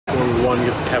1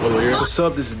 against the Cavaliers. What's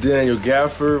up? This is Daniel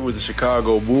Gafford with the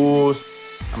Chicago Bulls.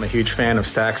 I'm a huge fan of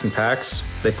Staxx And Packz.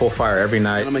 They pull fire every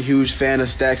night. I'm a huge fan of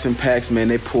Staxx And Packz, man.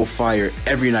 They pull fire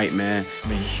every night, man.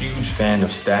 I'm a huge fan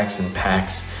of Staxx And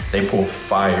Packz. They pull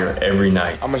fire every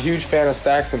night. I'm a huge fan of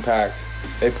Staxx And Packz.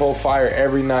 They pull fire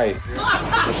every night.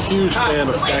 I'm a huge fan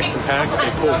of Staxx And Packz. They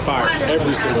pull fire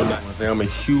every single night. I'm a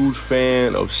huge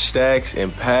fan of Staxx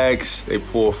And Packz. They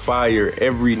pull fire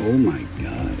every night. Oh my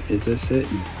God, is this it?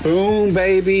 Boom,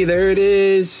 baby, there it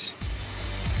is.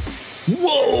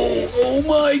 Whoa, oh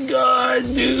my God,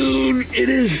 dude. It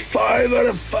is 5 out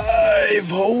of 5.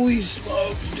 Holy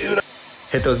smokes, dude.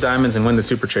 Hit those diamonds and win the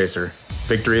Super Chaser.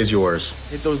 Victory is yours.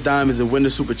 Hit those diamonds and win the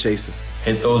Super Chaser.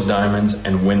 Hit those diamonds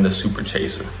and win the Super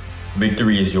Chaser.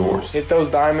 Victory is yours. Hit those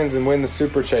diamonds and win the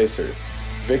Super Chaser.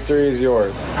 Victory is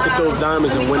yours. Hit those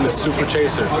diamonds and win the Super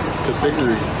Chaser, because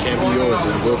victory can be yours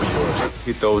and it will be yours.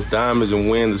 Hit those diamonds and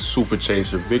win the Super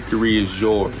Chaser. Victory is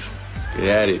yours. Get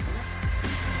at it.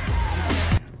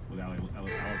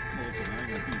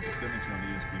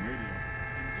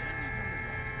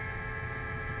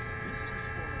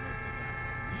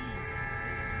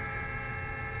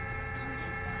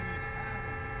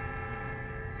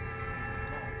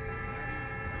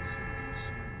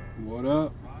 What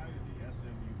up?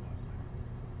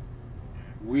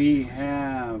 We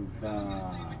have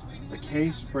the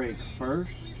case break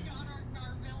first.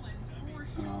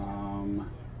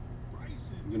 I'm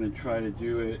gonna try to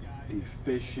do it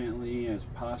efficiently as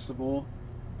possible.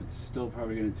 It's still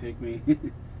probably gonna take me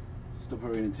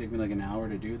like an hour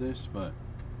to do this, but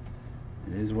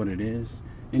it is what it is.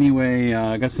 Anyway,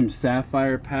 I got some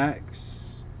sapphire packs.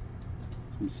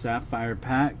 Sapphire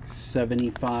packs,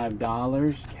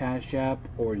 $75, Cash App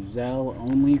or Zelle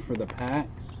only for the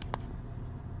packs.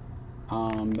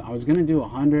 I was gonna do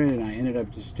 100 and I ended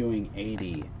up just doing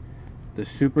 80. The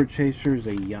Super Chaser is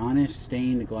a Giannis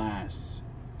stained glass,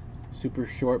 super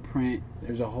short print.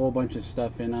 There's a whole bunch of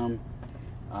stuff in them.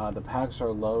 The packs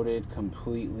are loaded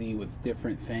completely with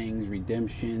different things,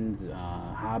 redemptions,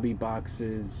 hobby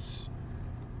boxes,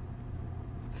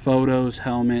 photos,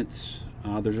 helmets.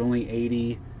 There's only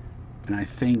 80, and I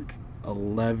think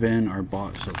 11 are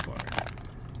bought so far.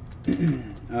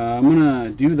 I'm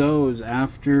gonna do those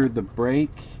after the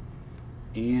break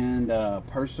and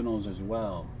personals as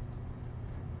well.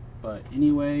 But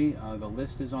anyway, the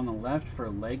list is on the left for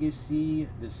Legacy.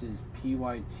 This is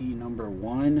PYT number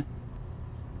 1.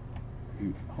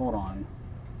 Hold on.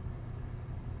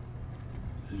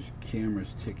 This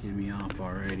camera's ticking me off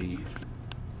already.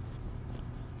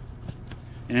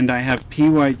 And I have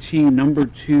PYT number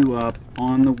 2 up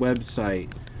on the website.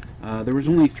 There was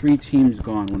only 3 teams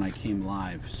gone when I came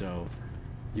live, so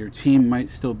your team might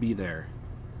still be there.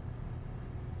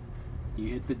 You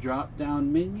hit the drop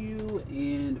down menu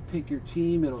and pick your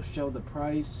team. It'll show the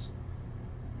price.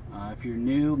 If you're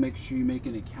new, make sure you make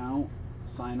an account.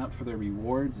 Sign up for the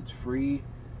rewards. It's free.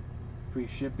 Free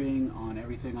shipping on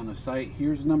everything on the site.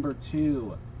 Here's number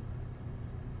 2.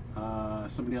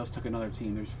 Somebody else took another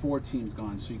team. There's 4 teams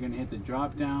gone, so you're going to hit the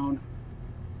drop down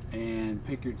and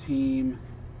pick your team,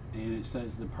 and it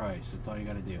says the price. That's all you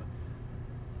got to do.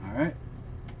 Alright.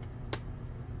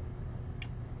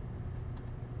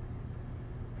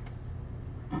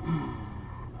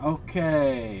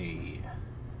 Okay.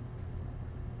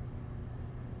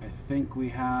 I think we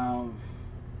have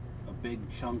a big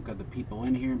chunk of the people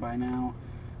in here by now.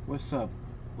 What's up?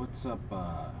 What's up,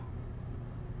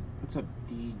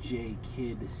 DJ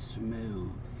Kid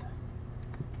Smooth?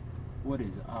 What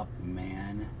is up,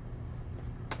 man?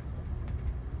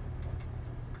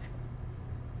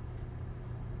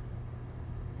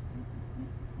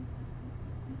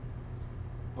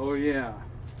 Oh yeah,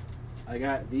 I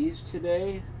got these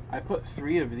today. I put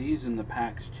 3 of these in the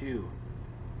packs too.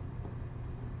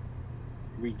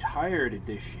 Retired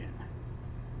edition.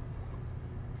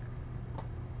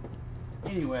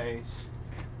 Anyways,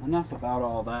 enough about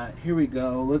all that. Here we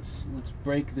go. Let's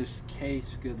break this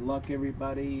case. Good luck,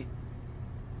 everybody.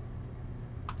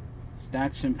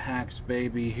 Staxx And Packz,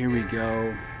 baby. Here we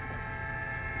go.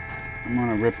 I'm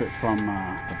gonna rip it from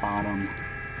the bottom.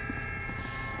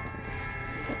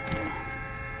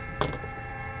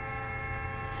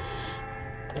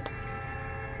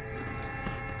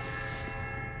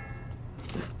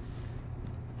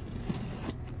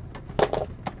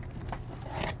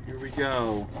 Here we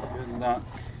go. Good luck.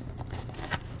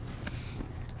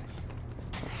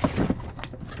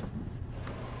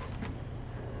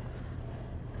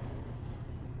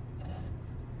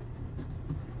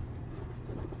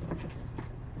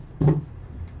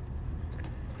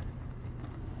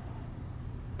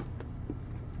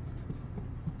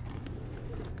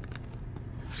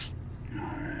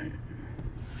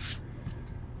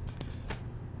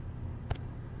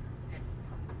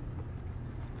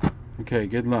 Okay,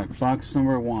 good luck. Box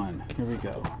number 1. Here we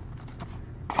go.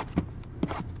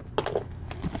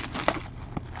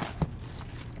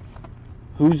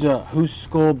 Who's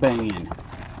skull banging?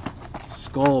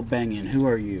 Skull banging. Who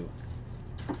are you?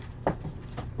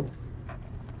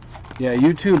 Yeah,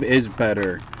 YouTube is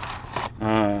better.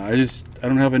 I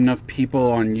don't have enough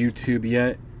people on YouTube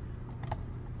yet,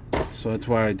 so that's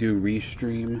why I do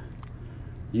restream.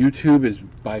 YouTube is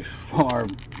by far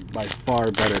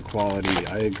better quality.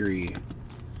 I agree.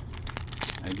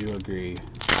 I do agree.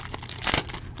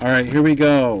 All right, here we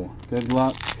go. Good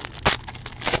luck.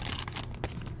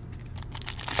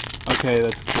 Okay,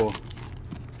 that's cool.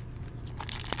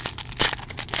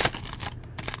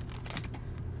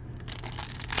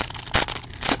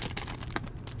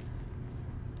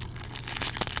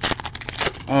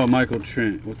 Oh, Michael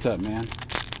Trent. What's up, man?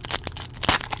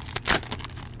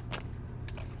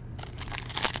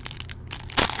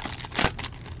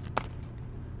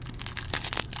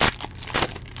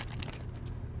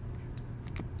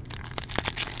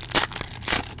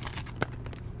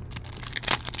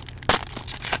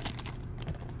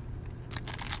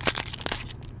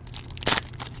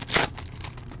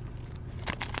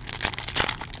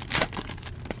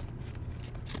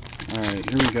 Alright,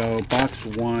 here we go. Box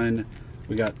 1.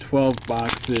 We got 12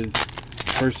 boxes.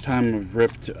 First time I've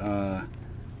ripped a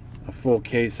full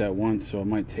case at once, so it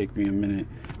might take me a minute.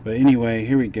 But anyway,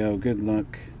 here we go. Good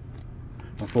luck.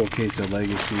 A full case of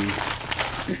Legacy.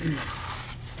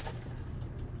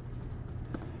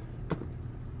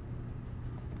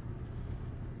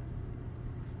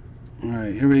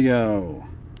 Alright, here we go.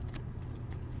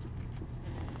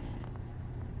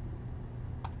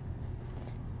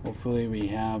 Hopefully we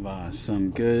have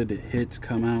some good hits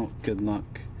come out. Good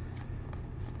luck.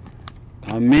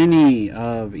 A mini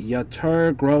of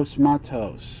Yatur Gross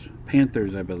Matos.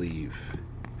 Panthers, I believe.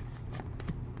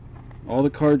 All the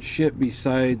cards ship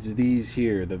besides these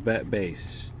here, the vet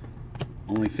base.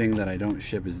 Only thing that I don't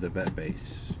ship is the vet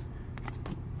base.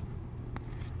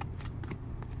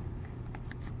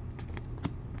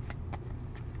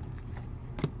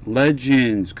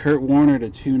 Legends, Kurt Warner to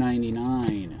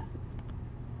 299.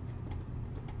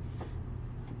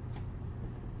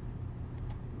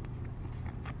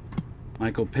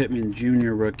 Michael Pittman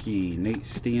Jr. rookie, Nate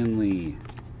Stanley,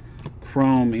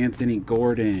 Chrome Anthony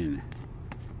Gordon,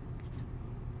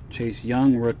 Chase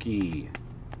Young rookie,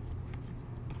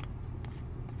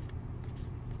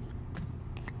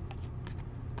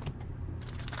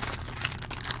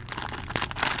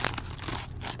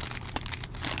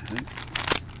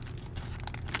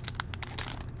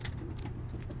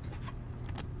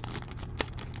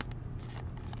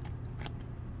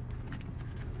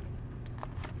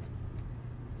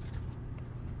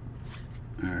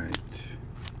 Alright.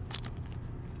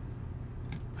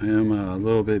 I am a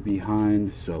little bit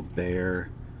behind, so bear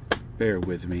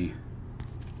with me.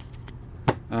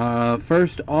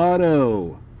 First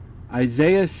auto.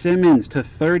 Isaiah Simmons to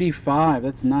 35.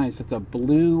 That's nice. That's a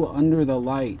blue under the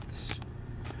lights.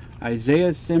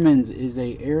 Isaiah Simmons is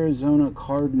a Arizona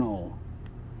Cardinal.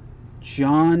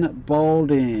 John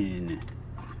Bolden.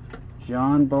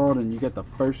 John Bolden, you get the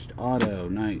first auto.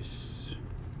 Nice.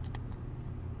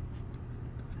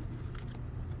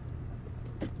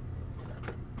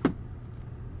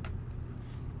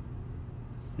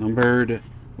 Numbered,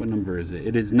 what number is it?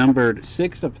 It is numbered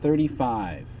 6 of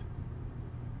 35.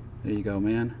 There you go,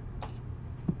 man.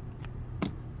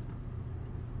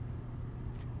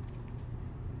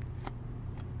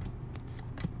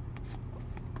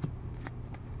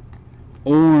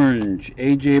 Orange,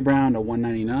 AJ Brown to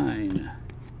 199.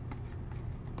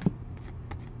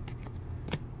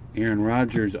 Aaron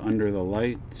Rodgers under the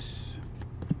lights.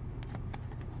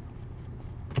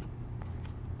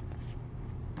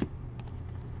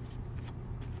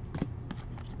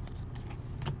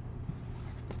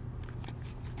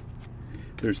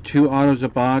 There's 2 autos a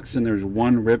box, and there's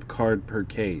 1 rip card per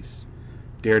case.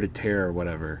 Dare to tear or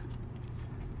whatever.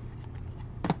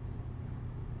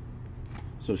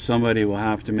 So somebody will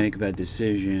have to make that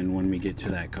decision when we get to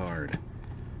that card.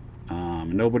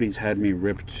 Nobody's had me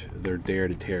ripped their Dare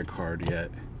to Tear card yet.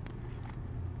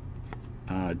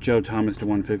 Joe Thomas to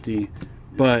 150.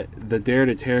 But the Dare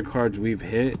to Tear cards we've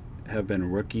hit have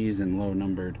been rookies and low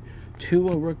numbered.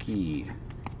 Tua rookie.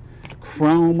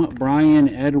 Chrome Brian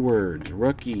Edwards,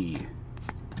 rookie.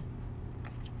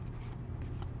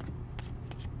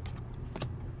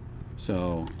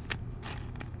 So,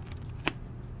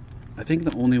 I think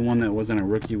the only one that wasn't a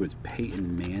rookie was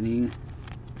Peyton Manning.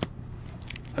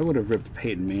 I would have ripped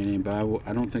Peyton Manning, but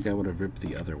I don't think I would have ripped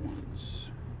the other ones.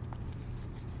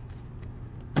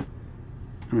 I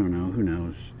don't know, who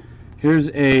knows. Here's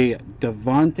a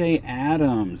Davante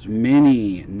Adams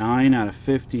mini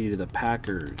 9/50 to the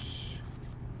Packers.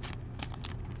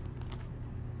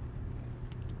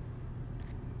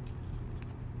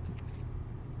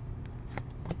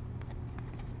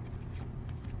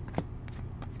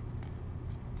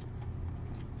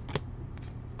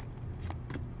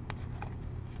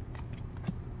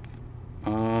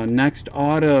 Next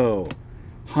auto,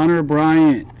 Hunter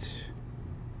Bryant,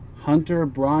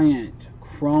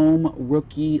 Chrome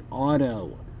rookie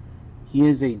auto. He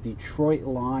is a Detroit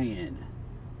Lion.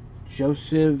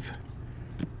 Joseph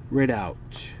Ridout.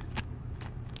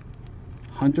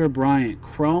 Hunter Bryant,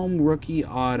 Chrome rookie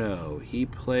auto. He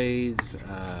plays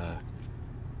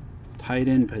tight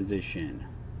end position.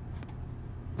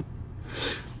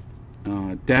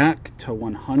 Dak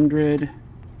 /100.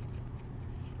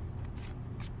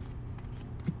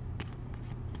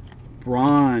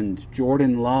 Bronze,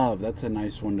 Jordan Love. That's a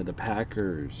nice one to the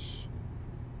Packers.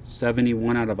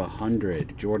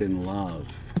 71/100, Jordan Love.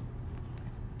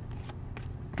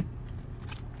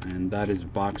 And that is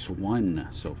box 1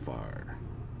 so far.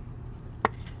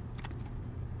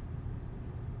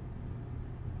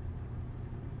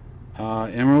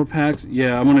 Emerald packs?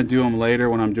 Yeah, I'm going to do them later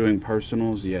when I'm doing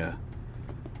personals. Yeah.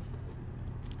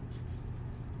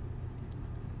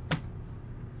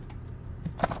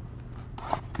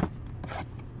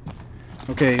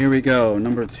 Okay, here we go.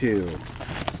 Number 2.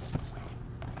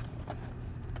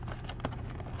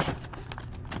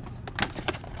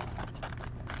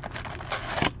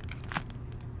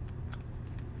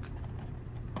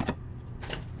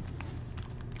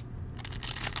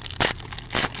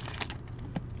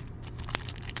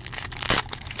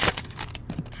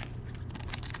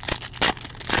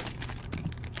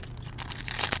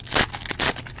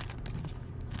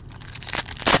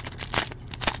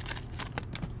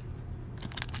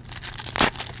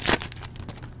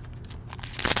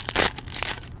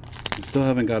 Still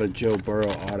haven't got a Joe Burrow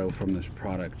auto from this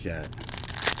product yet.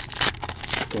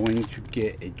 Going to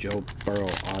get a Joe Burrow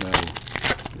auto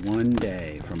one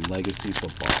day from Legacy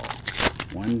Football.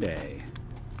 One day.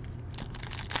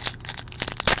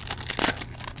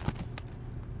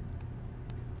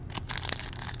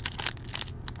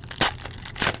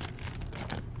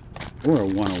 Or a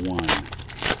 101.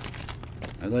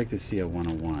 I'd like to see a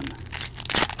 101.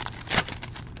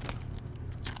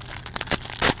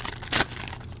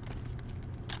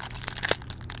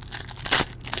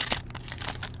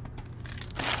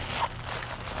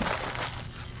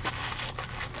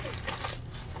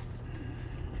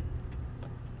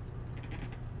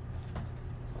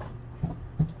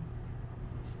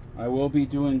 I will be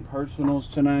doing personals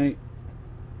tonight.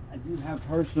 I do have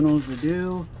personals to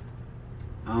do.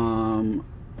 And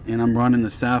I'm running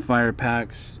the Sapphire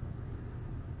packs.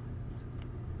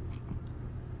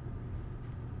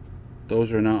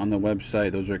 Those are not on the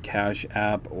website. Those are Cash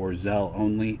App or Zelle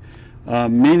only.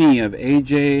 Mini of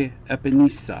AJ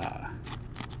Epinesa.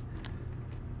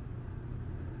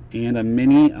 And a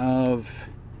mini of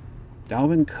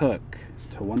Dalvin Cook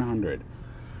 /100.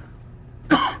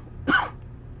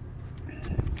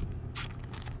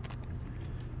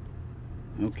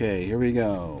 Okay, here we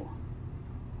go.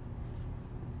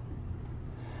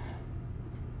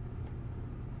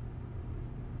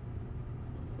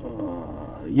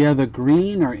 Yeah, the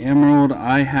green or emerald,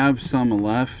 I have some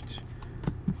left.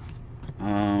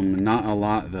 Not a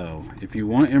lot though. If you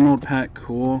want emerald pack,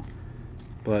 cool.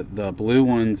 But the blue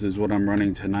ones is what I'm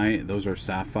running tonight. Those are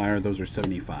sapphire. Those are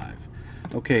 75.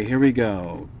 Okay, here we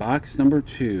go. Box number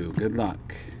 2. Good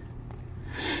luck.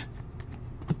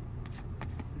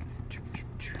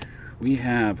 We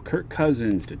have Kirk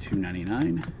Cousins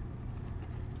 /299.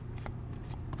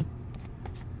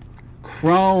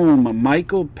 Chrome,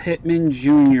 Michael Pittman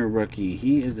Jr. rookie.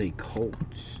 He is a Colt.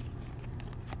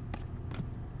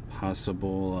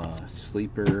 Possible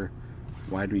sleeper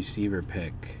wide receiver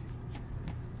pick.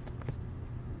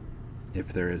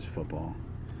 If there is football.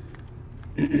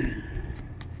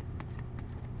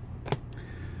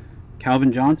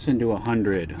 Calvin Johnson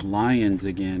 /100. Lions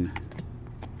again.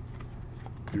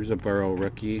 Here's a Burrow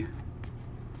rookie.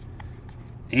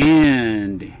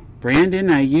 And Brandon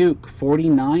Ayuk,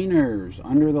 49ers,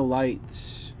 under the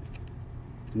lights.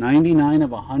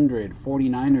 99/100.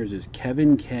 49ers is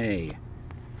Kevin K.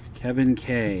 Kevin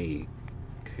K.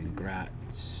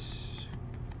 Congrats.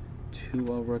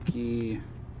 Tua rookie.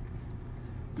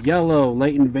 Yellow,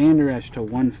 Leighton Vander Esch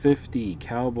 /150.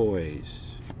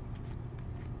 Cowboys.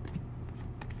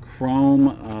 Chrome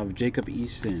of Jacob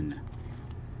Eason.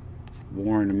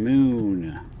 Warren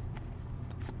Moon.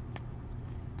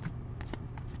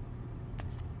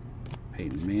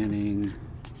 Peyton Manning.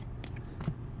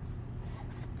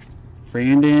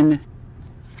 Brandon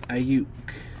Ayuk.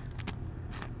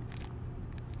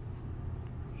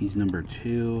 He's number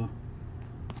 2.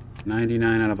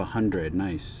 99 out of 100.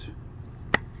 Nice.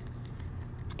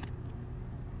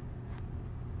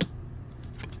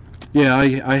 Yeah,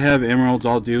 I have emeralds.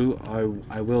 I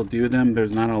will do them.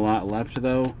 There's not a lot left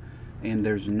though, and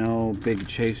there's no big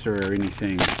chaser or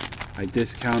anything. I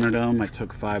discounted them. I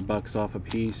took $5 off a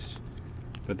piece,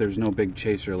 but there's no big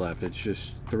chaser left. It's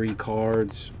just 3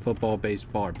 cards: football,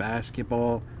 baseball, or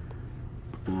basketball.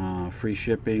 Free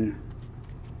shipping.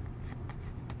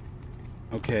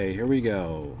 Okay, here we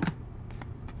go.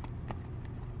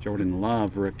 Jordan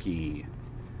Love rookie.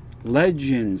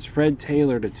 Legends, Fred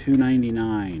Taylor to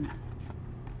 299.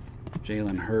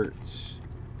 Jalen Hurts.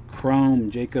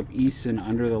 Chrome, Jacob Eason,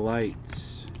 Under the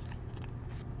Lights.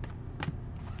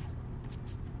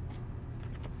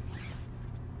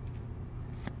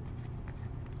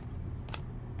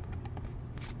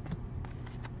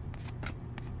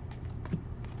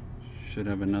 Should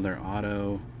have another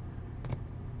auto.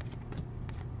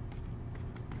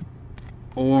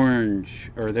 Orange,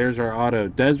 or there's our auto.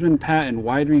 Desmond Patton,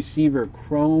 wide receiver,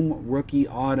 Chrome rookie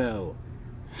auto.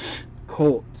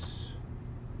 Colts.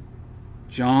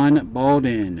 John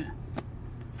Baldwin.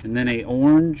 And then a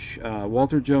orange,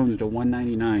 Walter Jones to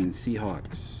 199,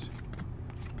 Seahawks.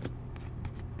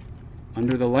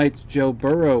 Under the Lights, Joe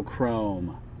Burrow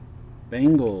Chrome.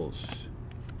 Bengals.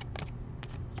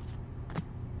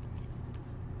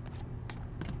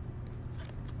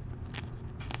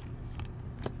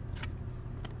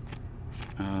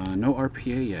 No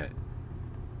RPA yet.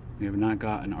 We have not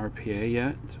got an RPA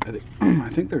yet. I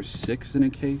think there's 6 in a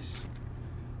case.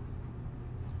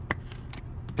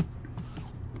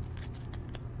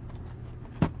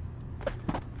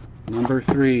 Number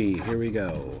 3. Here we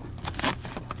go.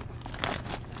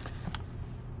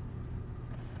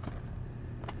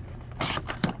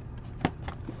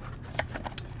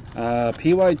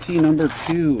 PYT number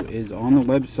 2 is on the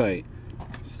website.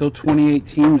 Still 28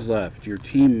 teams left. Your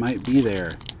team might be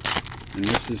there. And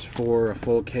this is for a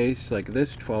full case like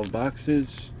this, 12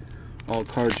 boxes. All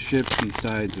cards shipped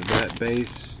besides vet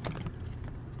base.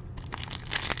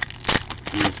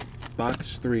 And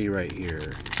box 3 right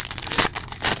here.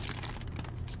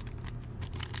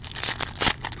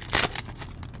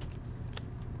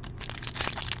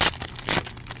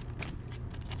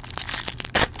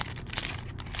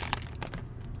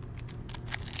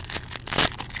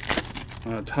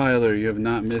 Tyler, you have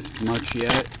not missed much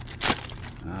yet.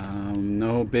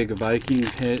 No big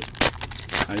Vikings hit.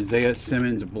 Isaiah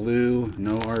Simmons blue.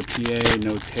 No RPA.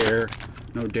 No tear.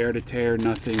 No dare to tear.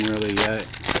 Nothing really yet.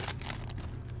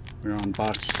 We're on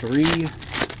box 3.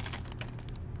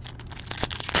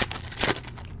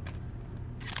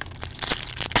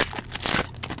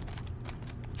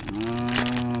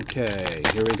 Okay,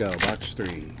 here we go. Box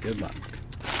 3. Good luck.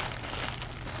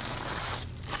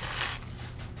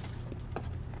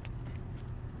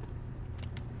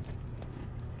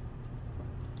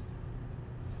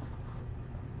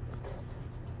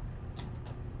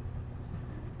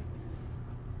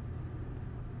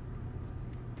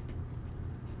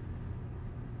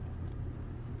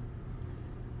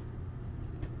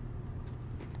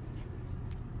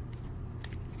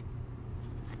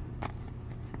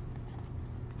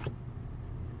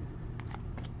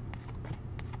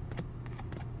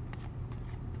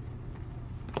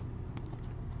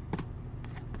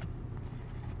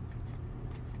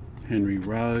 Henry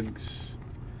Ruggs.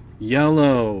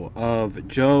 Yellow of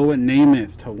Joe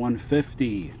Namath to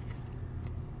 150.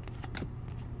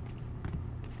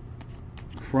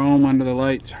 Chrome Under the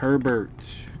Lights, Herbert.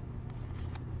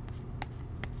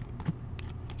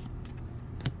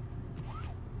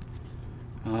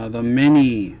 The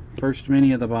mini, first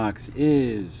mini of the box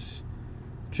is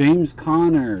James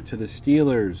Conner to the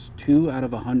Steelers, 2 out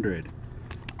of 100.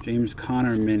 James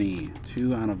Conner mini,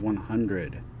 2 out of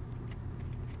 100.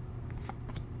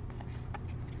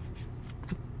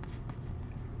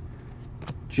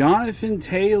 Jonathan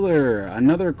Taylor,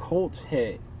 another Colts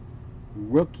hit.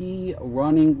 Rookie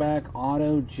running back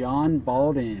auto, John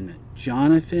Baldwin.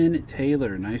 Jonathan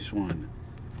Taylor, nice one.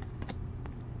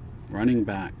 Running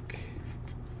back.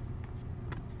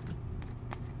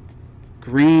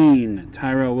 Green,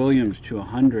 Tyrell Williams to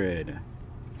 100.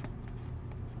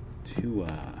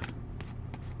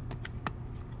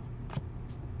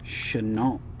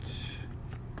 Chenault.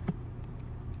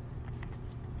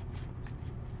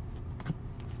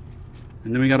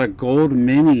 And then we got a gold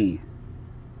mini.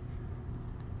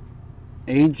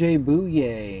 AJ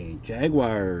Bouye,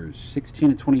 Jaguars, 16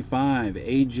 to 25.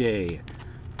 AJ,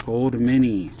 gold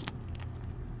mini.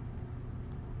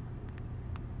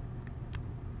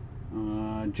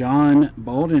 John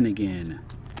Bolden again.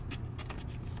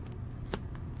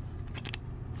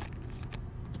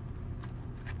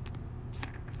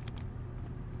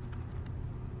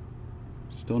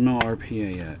 Still no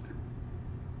RPA yet.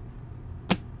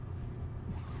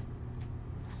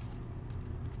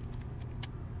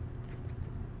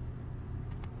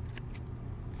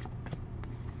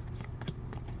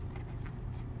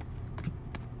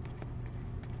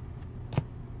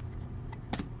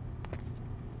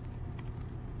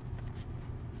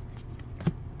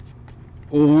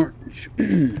 Orange.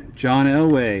 John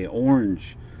Elway,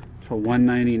 orange for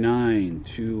 $199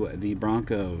 to the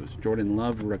Broncos. Jordan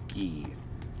Love, rookie.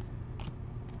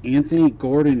 Anthony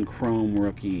Gordon, chrome,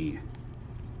 rookie.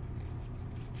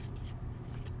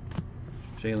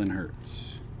 Jalen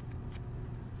Hurts.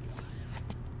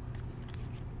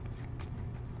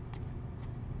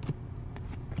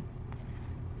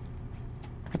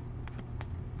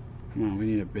 Come on, we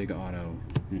need a big auto.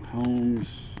 Holmes.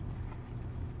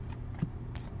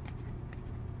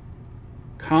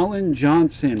 Colin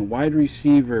Johnson, wide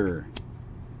receiver.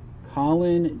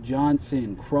 Colin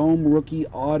Johnson, chrome rookie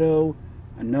auto.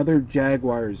 Another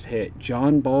Jaguars hit.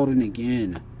 John Bolden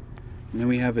again. And then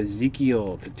we have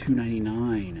Ezekiel to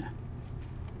 $299.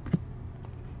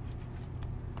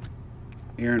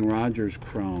 Aaron Rodgers,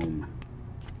 chrome.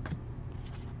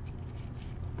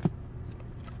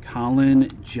 Colin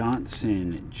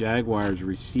Johnson, Jaguars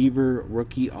receiver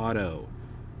rookie auto.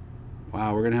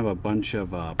 Wow, we're going to have a bunch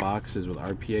of boxes with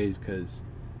RPAs because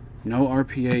no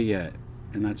RPA yet.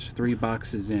 And that's 3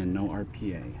 boxes in, no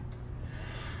RPA.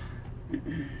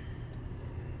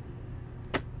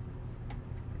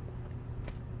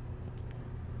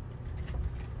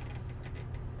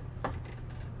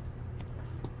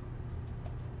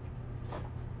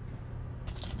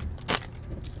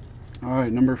 All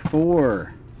right, number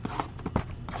 4.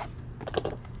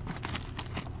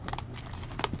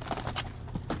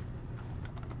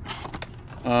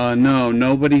 No,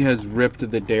 nobody has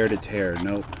ripped the Dare to Tear.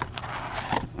 Nope.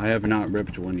 I have not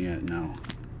ripped one yet, no.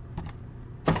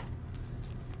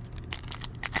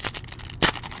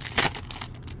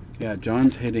 Yeah,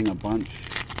 John's hitting a bunch.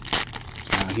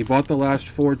 He bought the last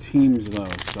 4 teams, though,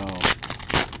 so...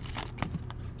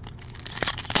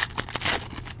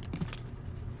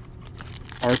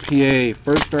 RPA,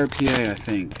 first RPA, I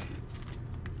think.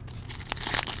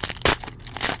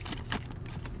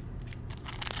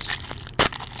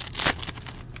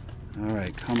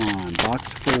 Alright, come on. Box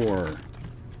 4.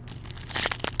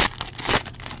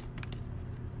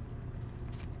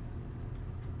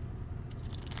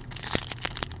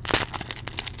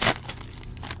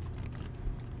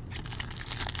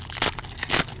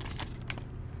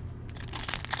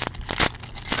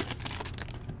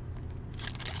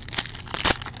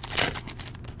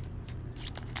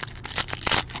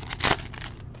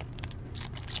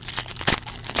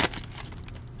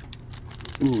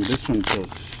 Ooh, this one feels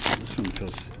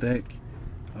thick.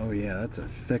 Oh yeah, that's a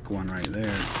thick one right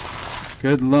there.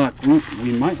 Good luck.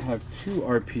 We might have 2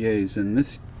 RPAs in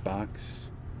this box.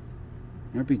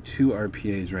 Might be 2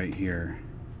 RPAs right here.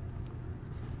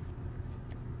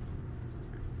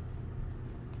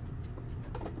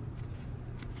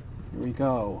 Here we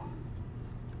go.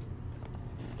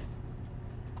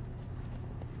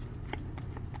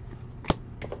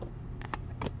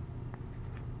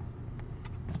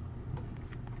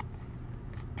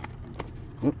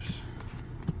 Whoops.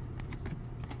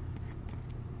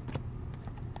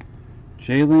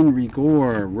 Jalen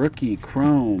Rigor, rookie,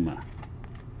 chrome.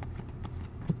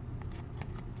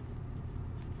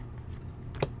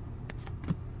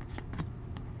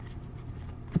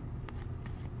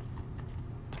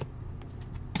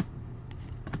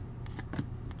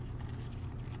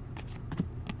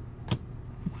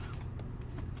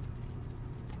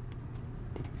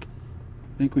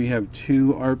 I think we have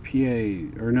 2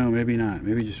 RPA, or no, maybe not,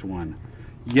 maybe just 1.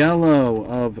 Yellow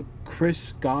of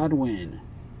Chris Godwin.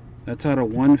 That's out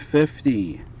of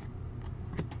 150. And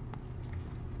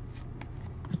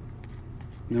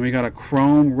then we got a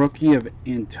chrome rookie of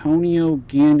Antonio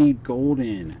Gandy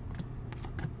Golden.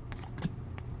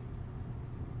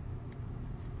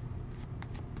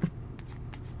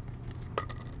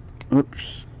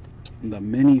 Oops. The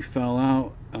mini fell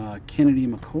out. Kennedy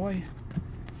McCoy.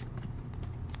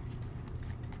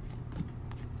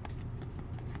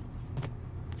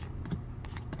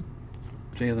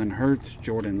 Jalen Hurts,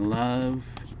 Jordan Love.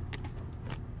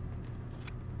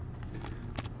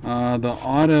 The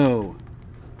auto.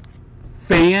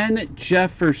 Van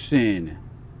Jefferson.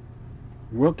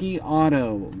 Rookie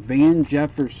auto. Van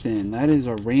Jefferson. That is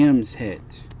a Rams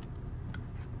hit.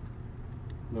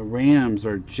 The Rams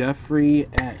are Jeffrey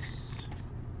S.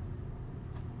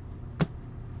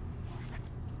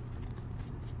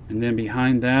 And then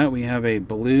behind that, we have a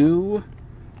blue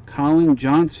Colin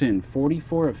Johnson,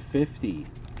 44 of 50.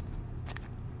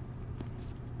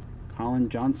 Colin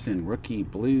Johnson, rookie,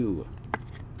 blue.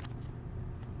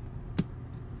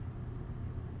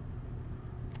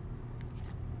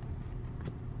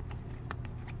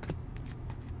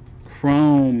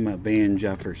 Chrome, Van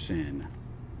Jefferson.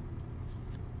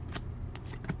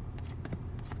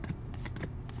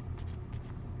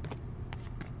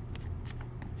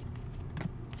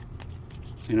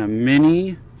 And a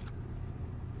mini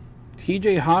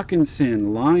TJ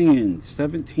Hawkinson, Lions,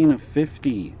 17 of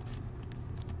 50.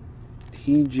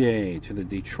 TJ to the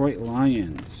Detroit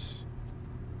Lions.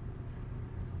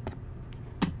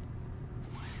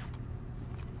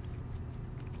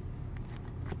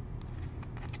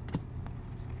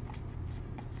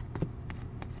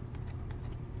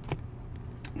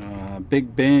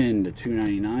 Big Ben to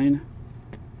 299.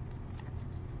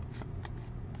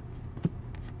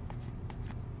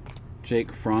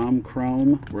 Jake Fromm,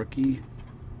 Chrome, rookie.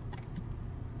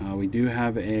 We do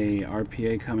have a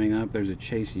RPA coming up. There's a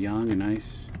Chase Young, a nice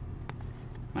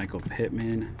Michael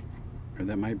Pittman. Or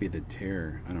that might be the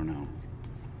Terror. I don't know.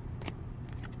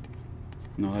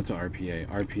 No, that's an RPA.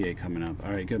 RPA coming up.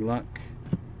 Alright, good luck.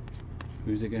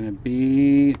 Who's it going to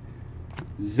be?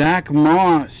 Zach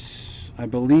Moss. I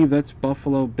believe that's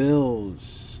Buffalo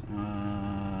Bills.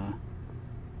 I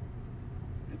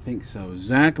think so.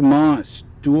 Zach Moss.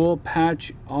 Dual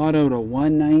patch auto to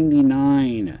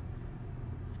 199.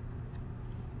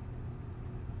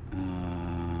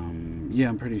 Yeah,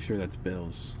 I'm pretty sure that's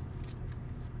Bills.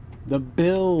 The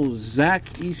Bills, Zach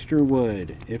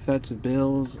Easterwood. If that's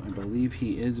Bills, I believe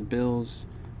he is Bills.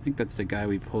 I think that's the guy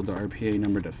we pulled the RPA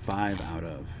number to 5 out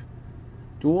of.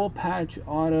 Dual patch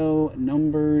auto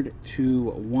numbered to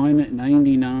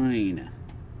 199.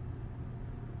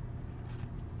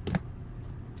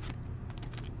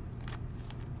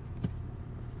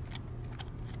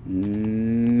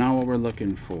 Not what we're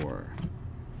looking for.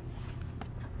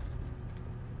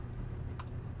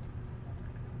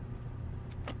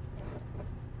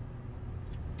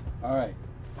 All right.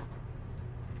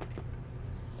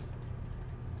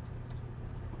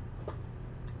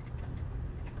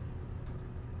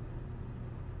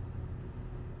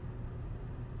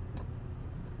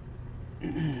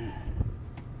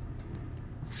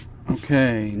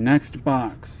 Okay, next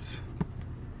box.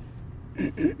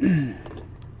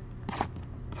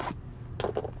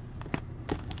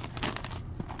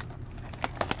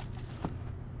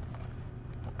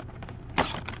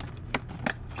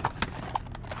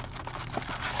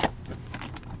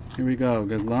 Here we go.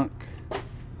 Good luck.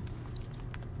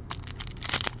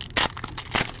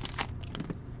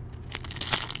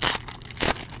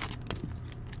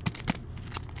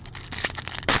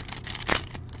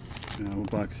 What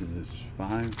box is this?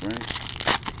 5, right?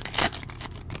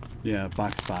 Yeah,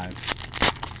 box 5.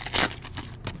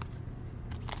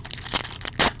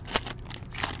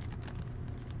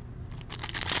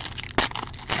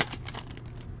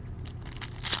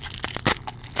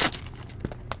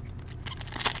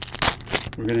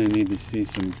 We're going to need to see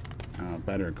some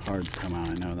better cards come out,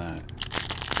 I know that.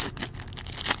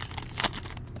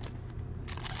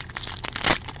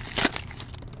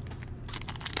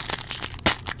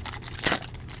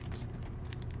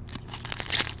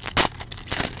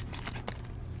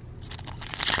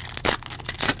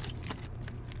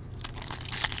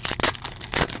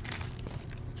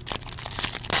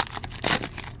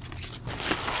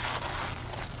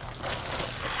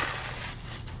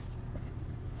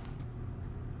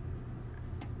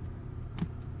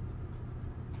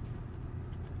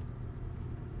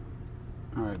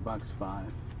 Alright, box 5.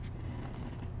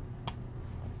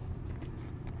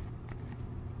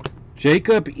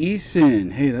 Jacob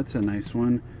Eason. Hey, that's a nice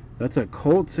one. That's a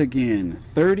Colts again.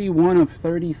 31 of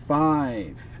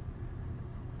 35.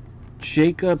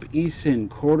 Jacob Eason,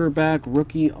 quarterback,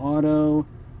 rookie auto.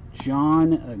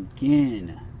 John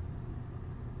again.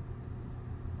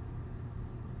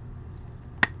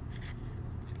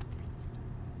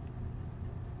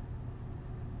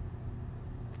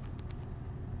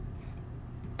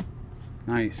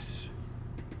 Nice.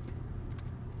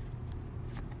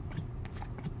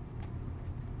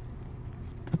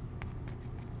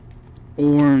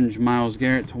 Orange, Myles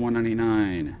Garrett to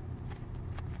 199.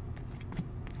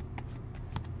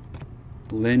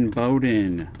 Lynn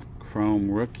Bowden,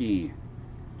 Chrome rookie.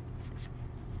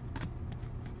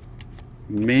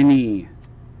 Mini.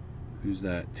 Who's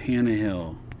that?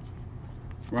 Tannehill.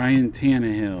 Ryan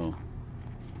Tannehill.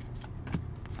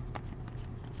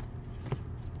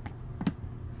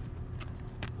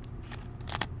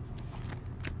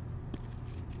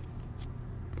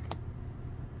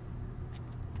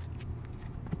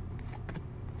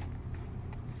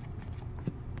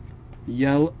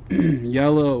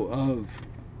 Yellow of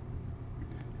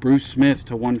Bruce Smith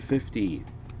to 150.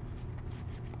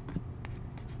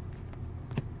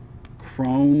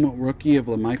 Chrome rookie of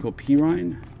LaMichael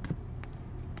Pirine.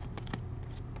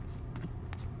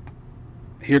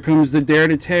 Here comes the Dare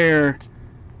to Tear.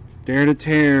 Dare to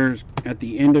Tears at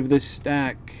the end of this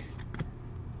stack.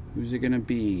 Who's it going to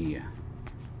be?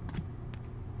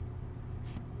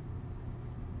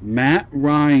 Matt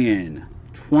Ryan.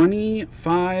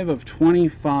 25 of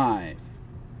 25.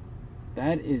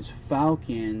 That is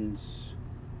Falcons.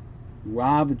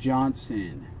 Rob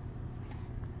Johnson.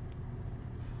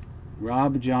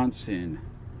 Rob Johnson.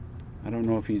 I don't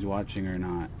know if he's watching or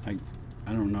not. I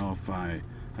don't know if I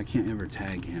can't ever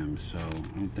tag him, so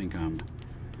I don't think I'm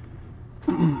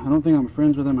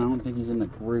friends with him. I don't think he's in the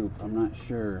group. I'm not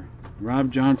sure. Rob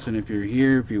Johnson, if you're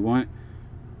here, if you want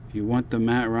the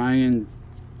Matt Ryan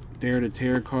Dare to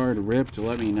Tear card ripped,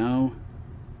 let me know.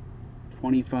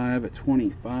 25 at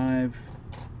 25.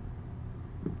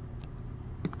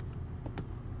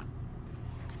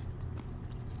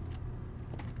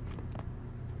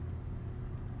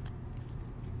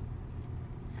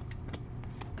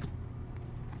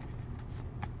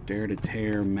 Dare to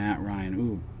Tear, Matt Ryan.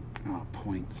 Ooh, oh,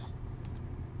 points.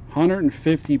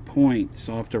 150 points.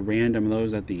 I'll have to random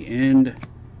those at the end.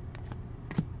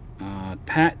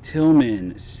 Pat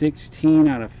Tillman, 16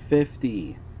 out of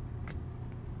 50.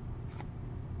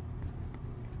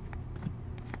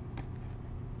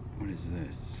 What is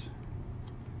this?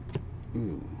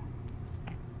 Ooh.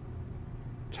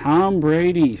 Tom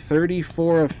Brady,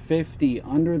 34 of 50,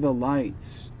 under the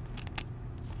lights.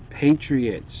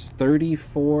 Patriots,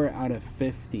 34 out of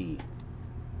 50.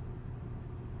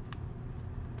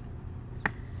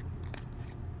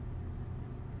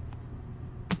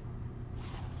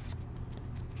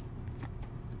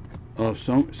 Oh,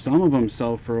 some of them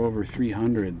sell for over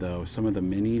 300 though. Some of the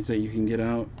minis that you can get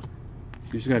out,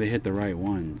 you just got to hit the right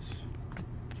ones.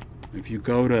 If you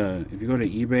go to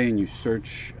eBay and you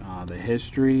search the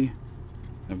history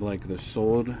of like the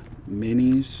sold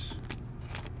minis,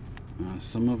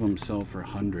 some of them sell for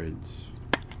hundreds.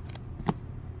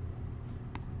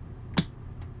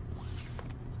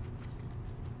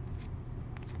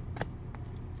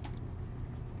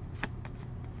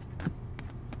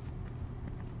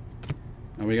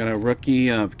 We got a rookie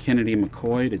of Kennedy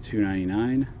McCoy to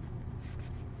 299.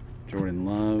 Jordan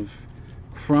Love.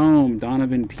 Chrome,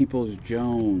 Donovan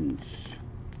Peoples-Jones.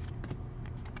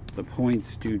 The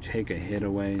points do take a hit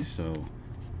away, so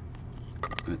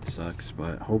that sucks,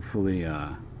 but hopefully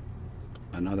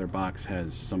another box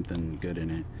has something good in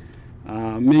it.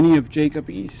 Mini of Jacob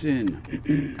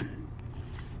Eason.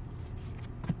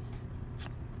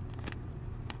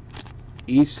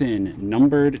 Eason,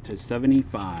 numbered to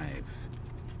 75.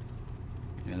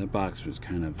 Yeah, the box was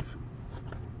kind of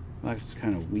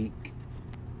weak.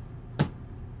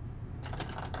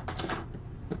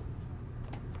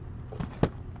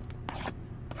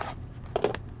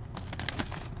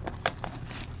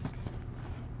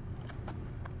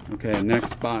 Okay,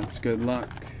 next box. Good luck.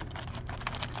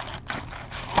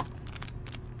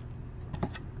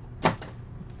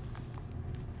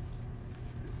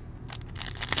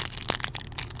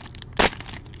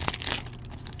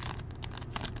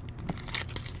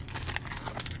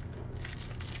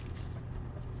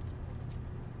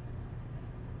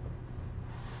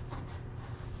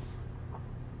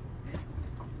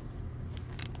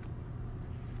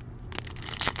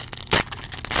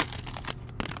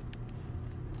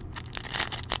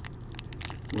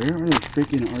 Where are the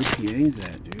freaking RPAs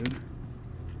at, dude?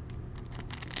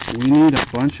 We need a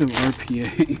bunch of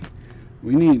RPA.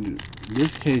 We need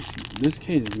this case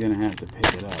is gonna have to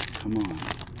pick it up. Come on.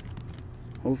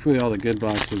 Hopefully all the good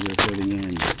boxes are for the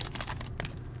end.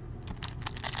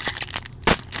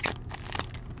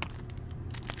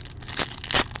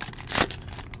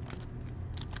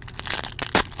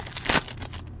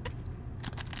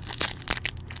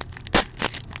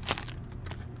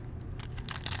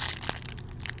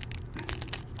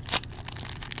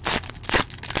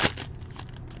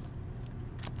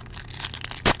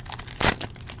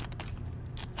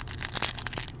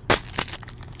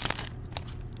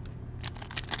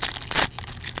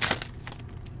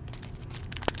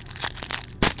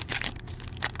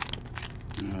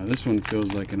 This one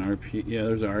feels like an RP. Yeah,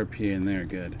 there's an RPA in there.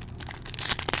 Good.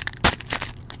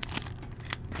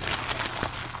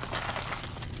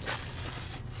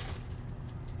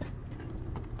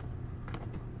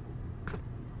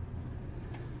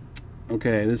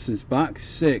 Okay, this is box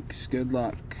 6. Good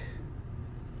luck.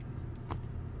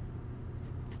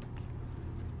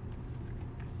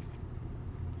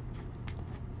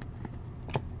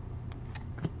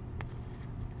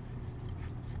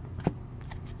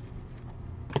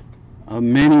 A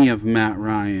mini of Matt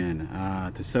Ryan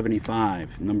to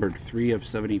 75, numbered 3 of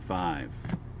 75.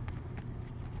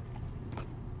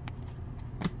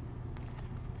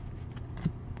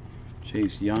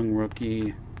 Chase Young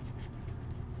rookie.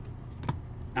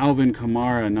 Alvin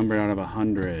Kamara, numbered out of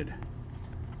 100.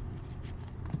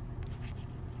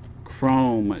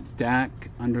 Chrome Dak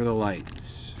under the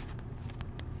lights.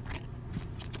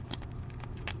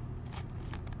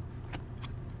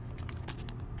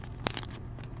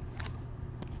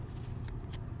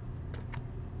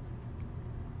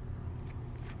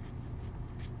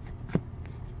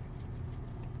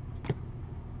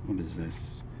 What is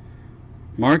this?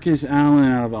 Marcus Allen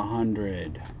out of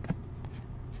 100.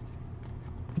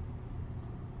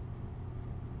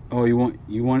 Oh, you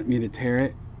want me to tear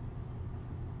it?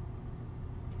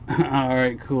 All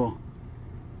right, cool.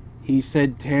 He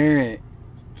said tear it.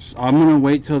 So I'm gonna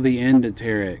wait till the end to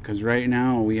tear it, because right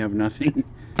now we have nothing.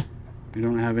 We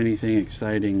don't have anything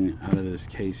exciting out of this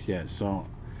case yet. So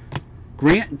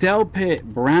Grant Delpit,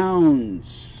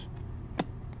 Browns.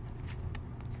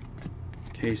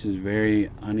 Case is very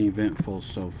uneventful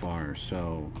so far,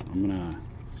 so I'm gonna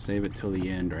save it till the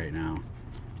end right now.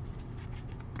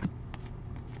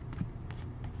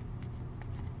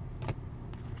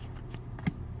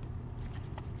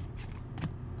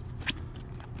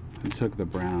 Who took the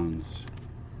Browns?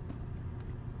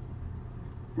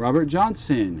 Robert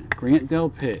Johnson, Grant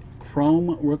Delpit,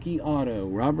 Chrome rookie auto.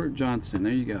 Robert Johnson,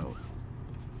 there you go.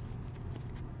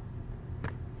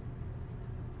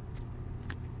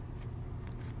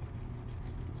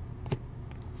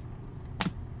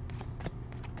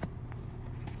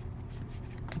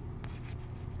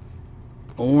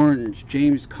 Orange,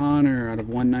 James Conner out of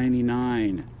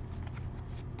 199.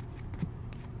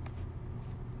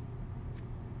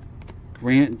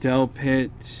 Grant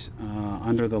Delpit,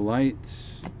 under the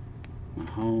lights.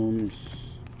 Mahomes,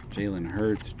 Jalen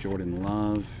Hurts, Jordan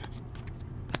Love.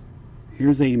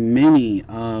 Here's a mini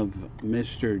of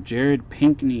Mr. Jared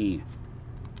Pinkney.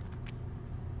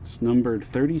 It's numbered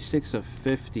 36 of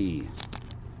 50.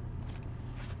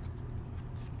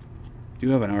 Do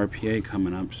have an RPA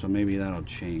coming up, so maybe that'll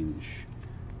change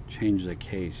the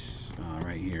case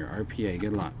right here. RPA,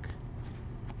 good luck.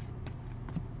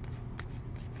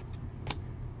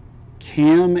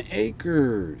 Cam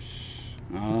Akers,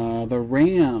 the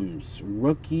Rams,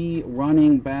 rookie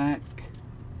running back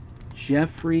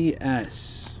Jeffrey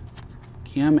S.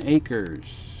 Cam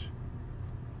Akers.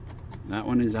 That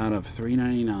one is out of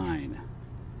 $3.99.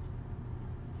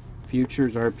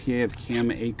 Futures RPA of Cam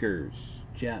Akers.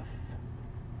 Jeff.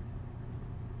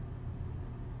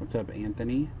 What's up,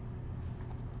 Anthony?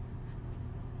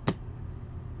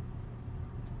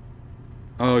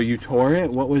 Oh, you tore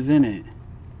it? What was in it?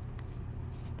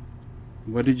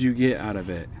 What did you get out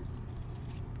of it?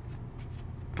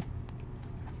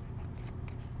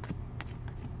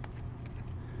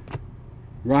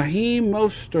 Raheem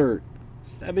Mostert,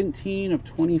 17 of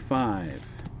 25.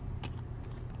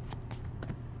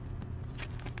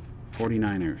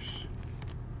 49ers.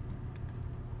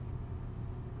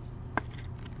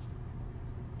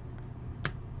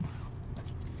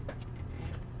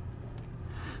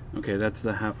 Okay, that's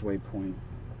the halfway point.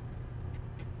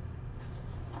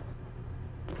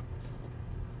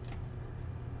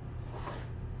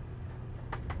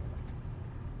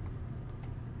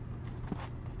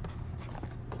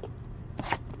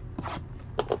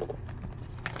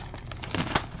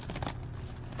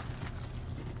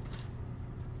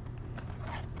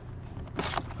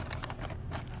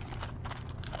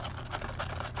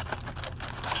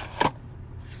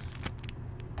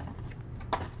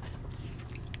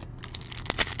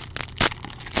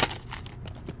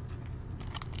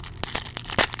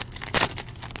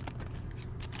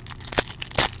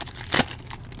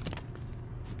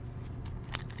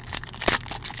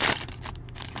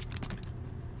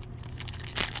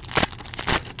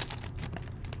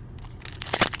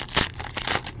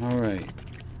 All right,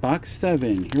 box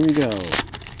 7, here we go.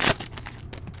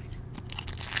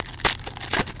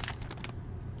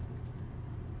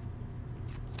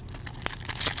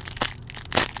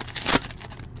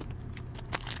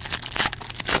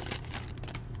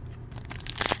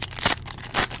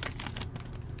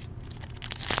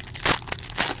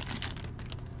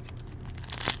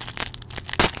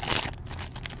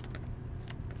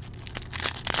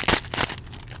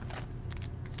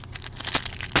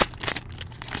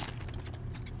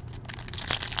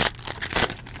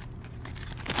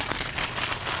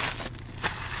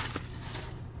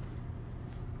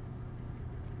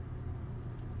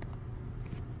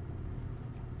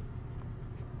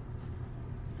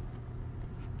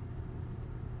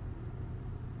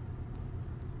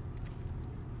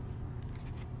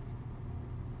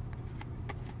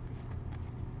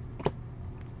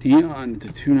 Dion to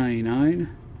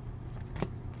 299.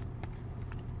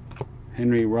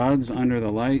 Henry Ruggs under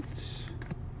the lights.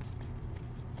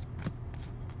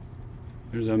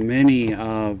 There's a mini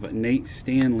of Nate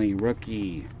Stanley,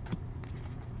 rookie.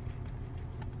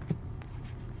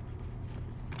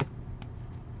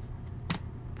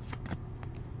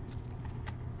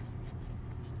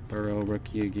 Burrow,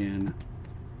 rookie again.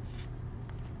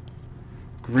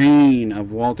 Green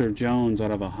of Walter Jones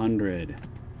out of 100.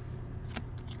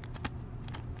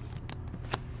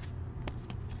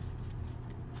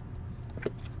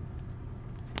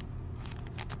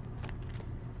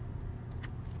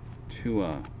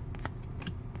 Tua.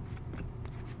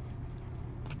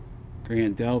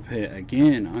 Grant Delpit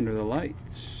again under the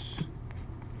lights.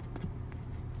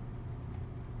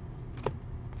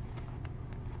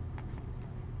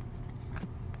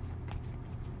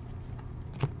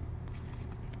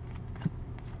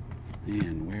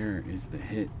 And where is the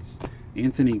hits?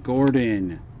 Anthony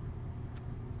Gordon.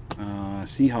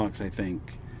 Seahawks, I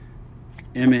think.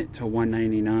 Emmett to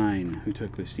 199. Who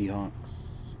took the Seahawks?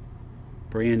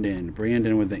 Brandon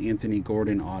with the Anthony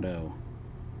Gordon auto.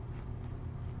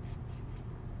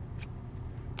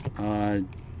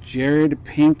 Jared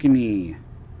Pinkney,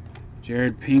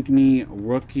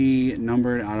 rookie,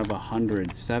 numbered out of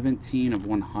 100, 17 of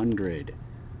 100.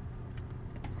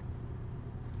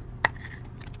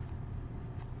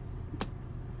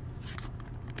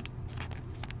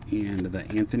 And the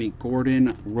Anthony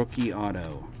Gordon rookie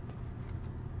auto.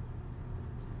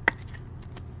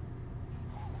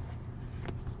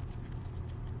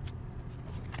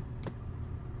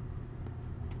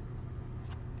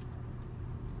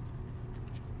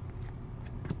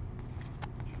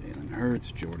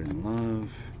 Hurts, Jordan Love.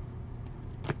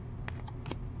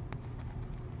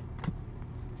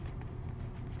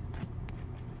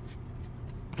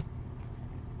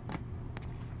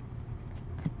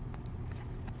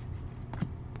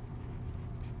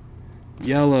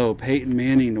 Yellow, Peyton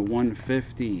Manning to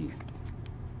 150.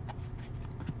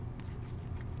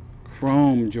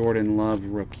 Chrome, Jordan Love,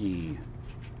 rookie.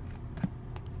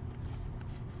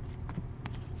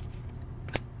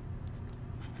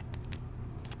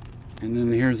 And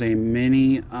then here's a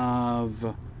mini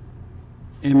of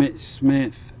Emmitt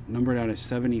Smith, numbered out of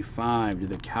 75 to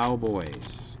the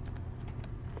Cowboys.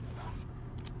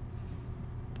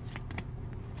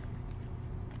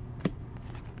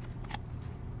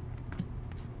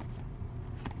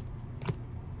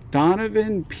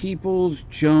 Donovan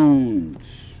Peoples-Jones,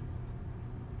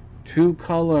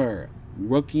 2-color,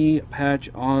 rookie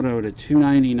patch auto to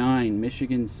 299,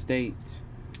 Michigan State.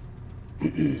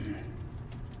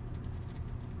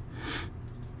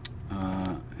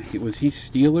 Was he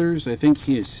Steelers? I think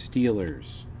he is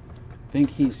Steelers. I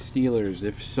think he's Steelers.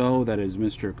 If so, that is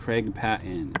Mr. Craig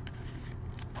Patton.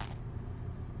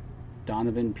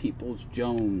 Donovan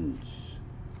Peoples-Jones.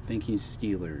 I think he's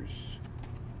Steelers.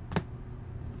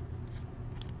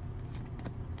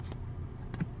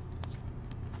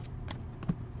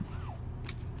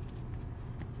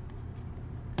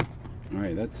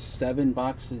 Alright, that's 7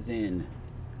 boxes in.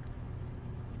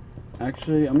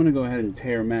 Actually, I'm going to go ahead and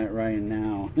tear Matt Ryan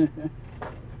now.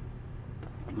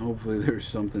 Hopefully there's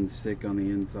something sick on the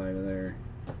inside of there.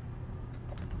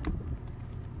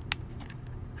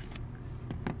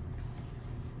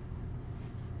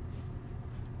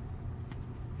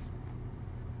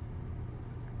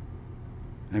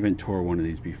 I haven't tore one of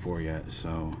these before yet,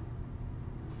 so...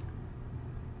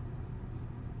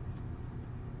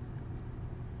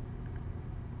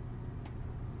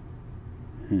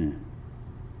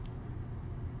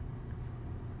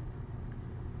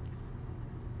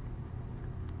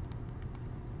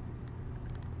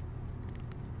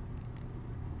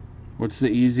 What's the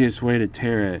easiest way to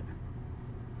tear it?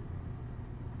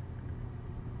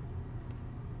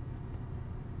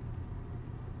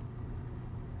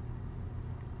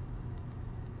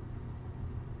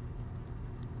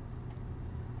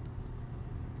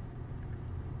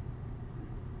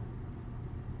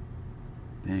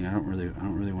 Dang, I don't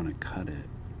really want to cut it.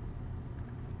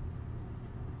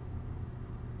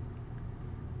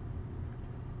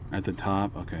 At the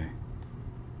top, okay.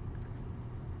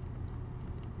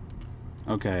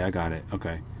 Okay, I got it.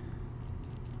 Okay.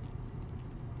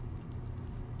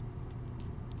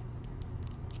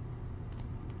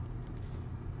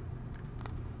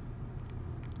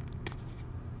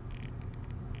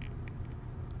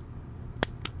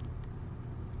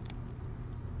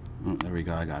 Oh, there we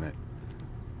go. I got it.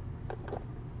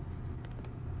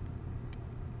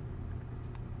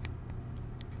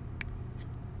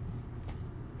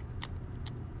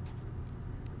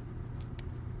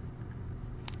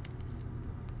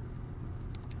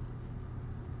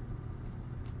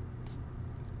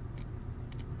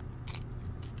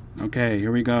 Okay,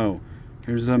 here we go.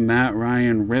 Here's a Matt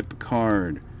Ryan rip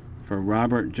card for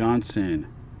Robert Johnson.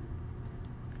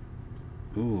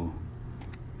 Ooh,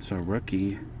 it's a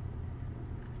rookie.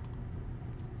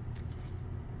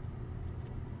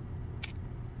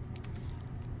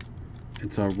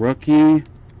 It's a rookie.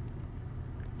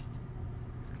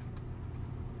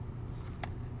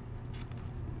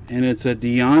 And it's a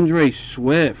DeAndre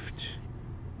Swift.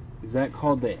 Is that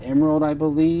called the Emerald, I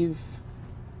believe?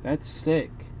 That's sick.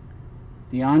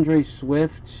 DeAndre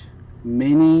Swift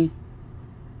mini.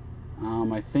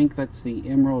 I think that's the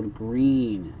Emerald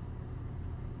Green.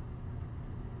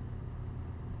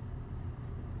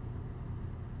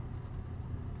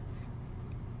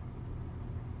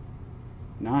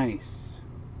 Nice.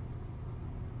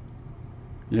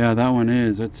 Yeah, that one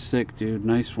is. That's sick, dude.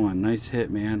 Nice one. Nice hit,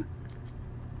 man.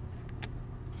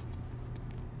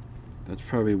 That's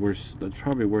probably worth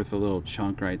a little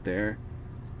chunk right there.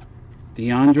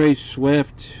 DeAndre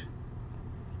Swift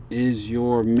is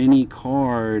your mini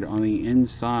card on the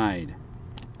inside.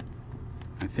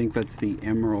 I think that's the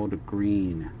Emerald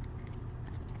Green.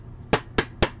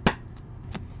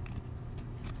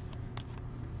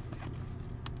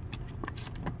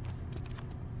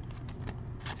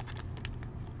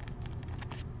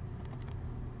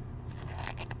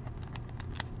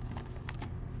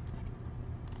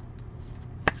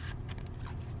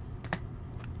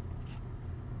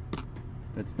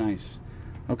 That's nice.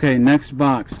 Okay, next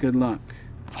box. Good luck.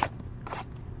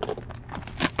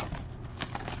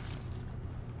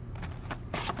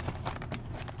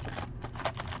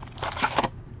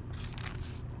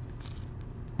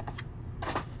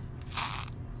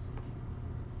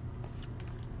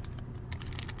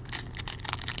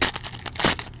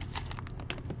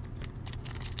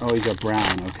 Oh, he's a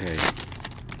brown. Okay.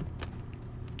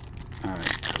 All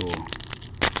right, cool.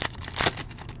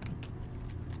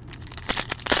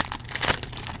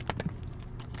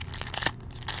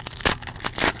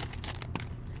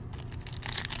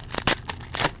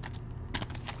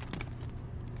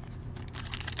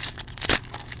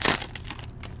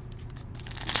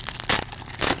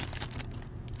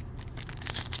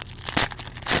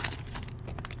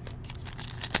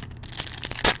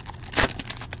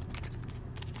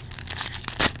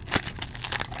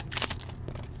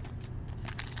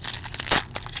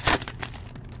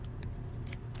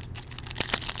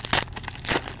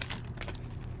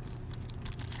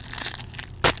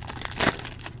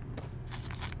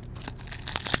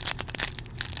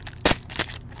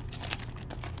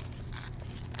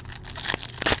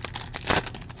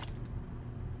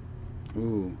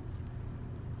 Ooh.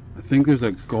 I think there's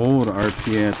a gold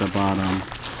RPA at the bottom.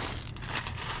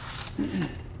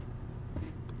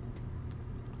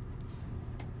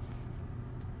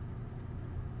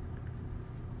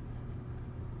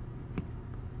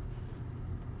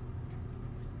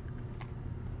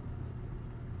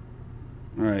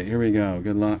 Alright, here we go.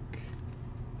 Good luck.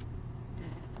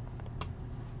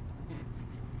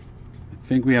 I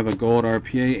think we have a gold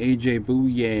RPA. AJ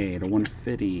Bouye to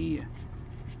 150.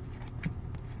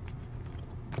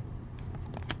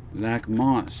 Zach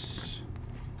Moss.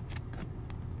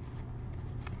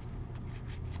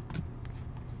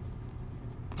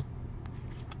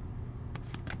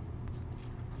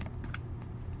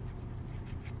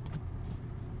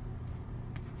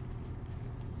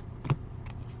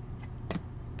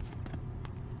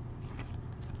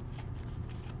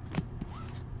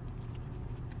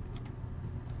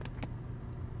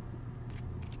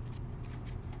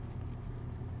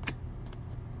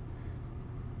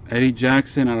 Eddie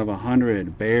Jackson out of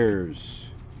 100. Bears.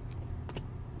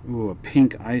 Ooh, a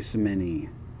pink ice mini.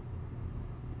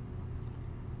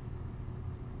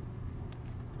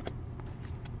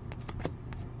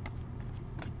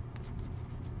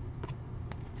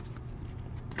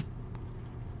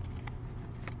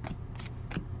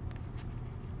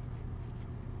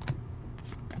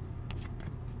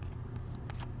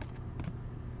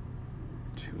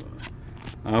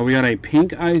 We got a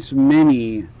pink ice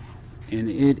mini. And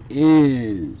it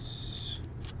is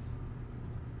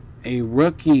a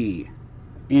rookie,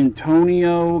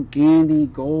 Antonio Gandy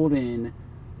Golden.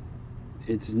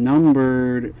 It's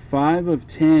numbered 5 of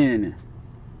 10.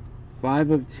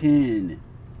 5 of 10.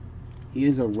 He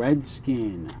is a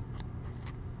Redskin.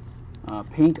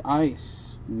 Pink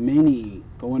Ice Mini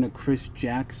going to Chris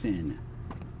Jackson.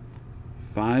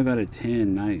 5 out of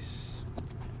 10. Nice.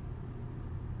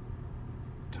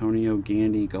 Antonio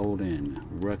Gandy Golden,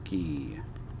 rookie.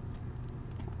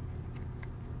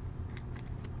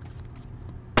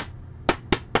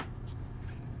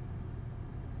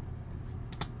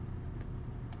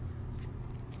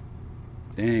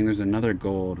 Dang, there's another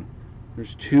gold.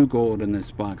 There's 2 gold in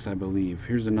this box, I believe.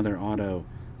 Here's another auto.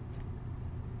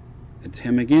 It's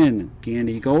him again.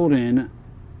 Gandy Golden.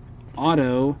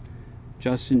 Auto.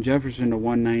 Justin Jefferson to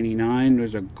 199.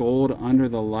 There's a gold under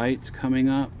the lights coming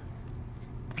up.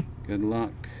 Good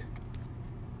luck.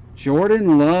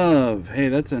 Jordan Love. Hey,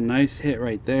 that's a nice hit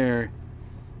right there.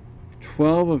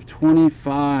 12 of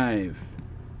 25.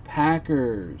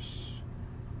 Packers.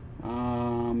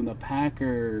 The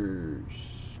Packers.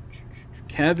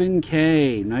 Kevin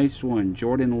K. Nice one.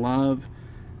 Jordan Love.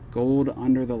 Gold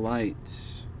under the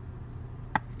lights.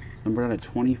 It's numbered out of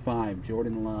 25.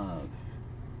 Jordan Love.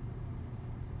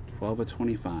 12 of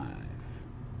 25.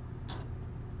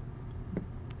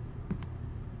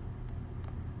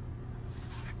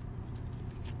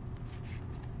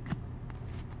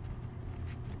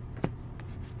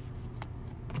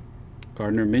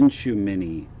 Gardner Minshew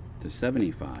Mini to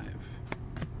 75.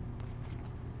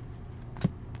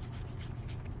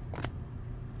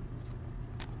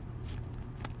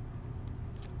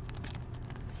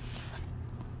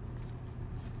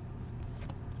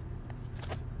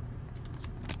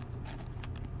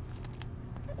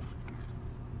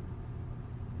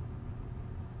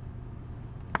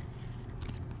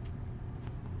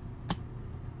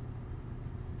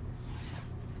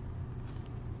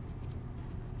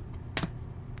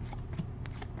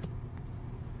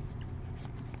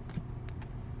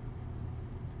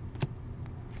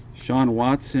 Sean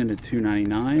Watson at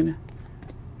 299.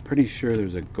 Pretty sure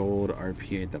there's a gold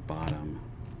RPA at the bottom.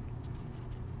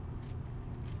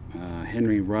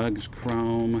 Henry Ruggs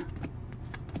Chrome.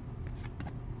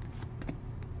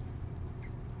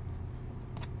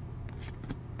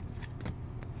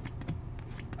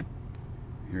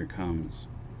 Here it comes.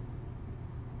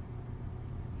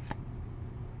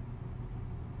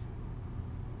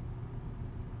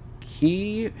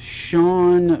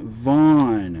 Keyshawn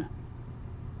Vaughn.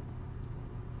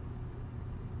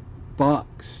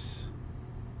 Bucks.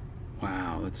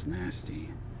 Wow, that's nasty.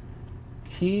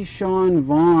 Keyshawn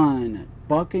Vaughn.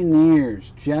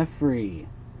 Buccaneers. Jeffrey.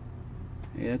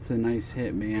 Hey, that's a nice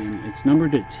hit, man. It's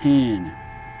numbered to 10.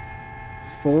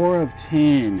 4 of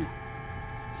 10.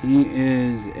 He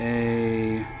is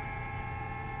a...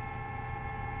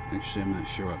 Actually, I'm not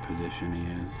sure what position he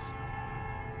is.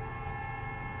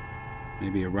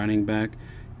 Maybe a running back.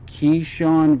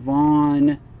 Keyshawn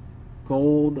Vaughn.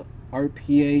 Gold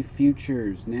RPA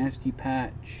Futures, nasty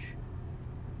patch.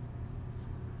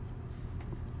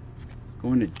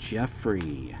 Going to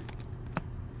Jeffrey.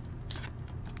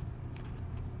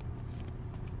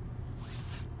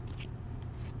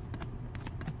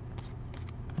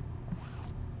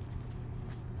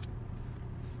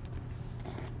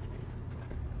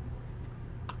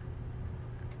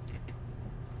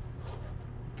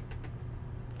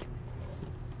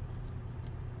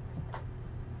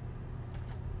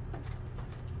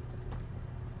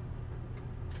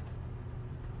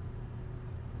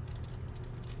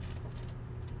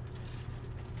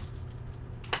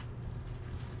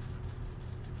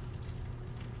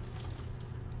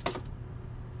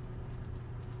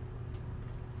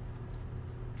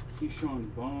 Keyshawn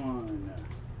Vaughn.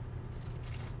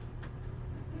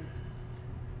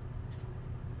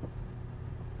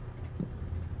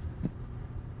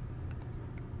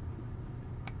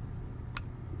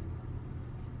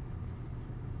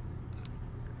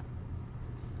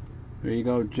 There you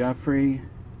go, Jeffrey.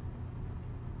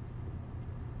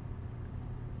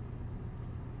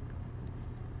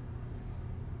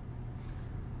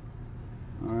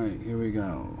 All right, here we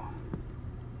go.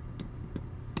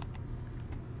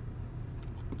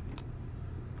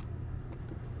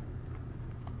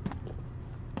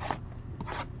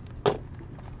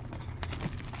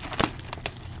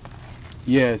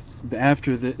 Yes,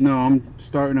 after the... No, I'm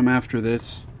starting them after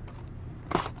this.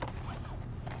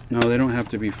 No, they don't have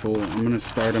to be full. I'm going to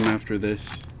start them after this.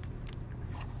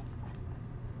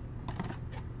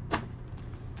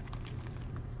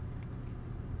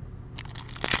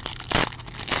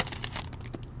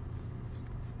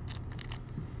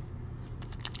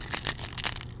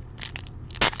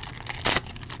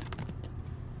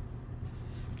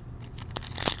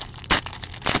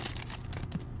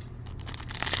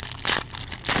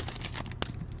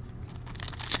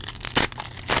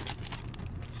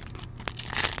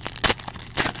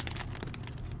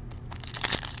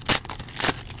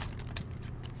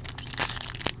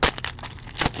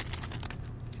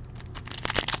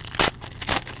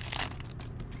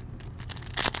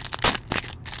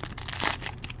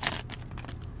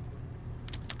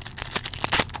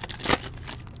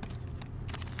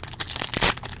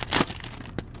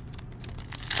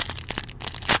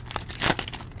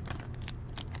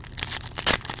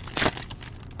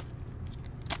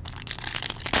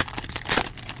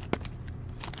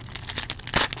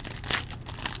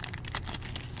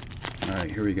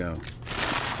 Alright, here we go.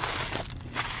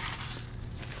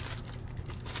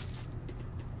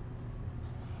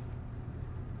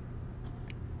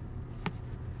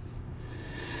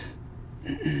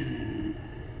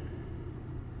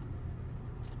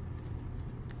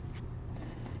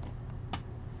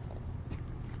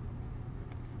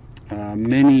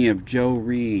 Mini of Joe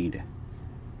Reed.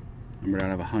 Numbered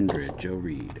out of 100, Joe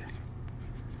Reed.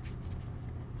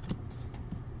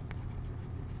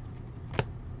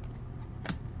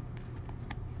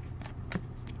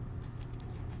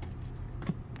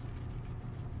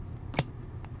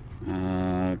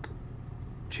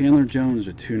 Chandler Jones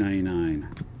at $2.99.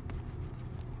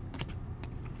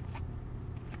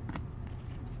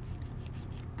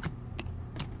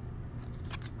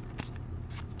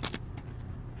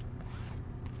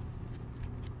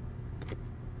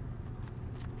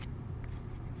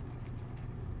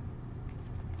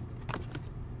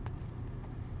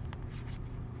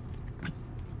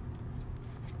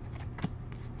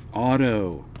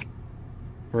 Auto.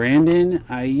 Brandon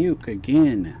Ayuk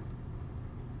again.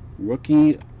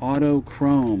 Rookie auto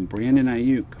chrome. Brandon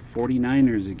Ayuk.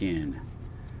 49ers again.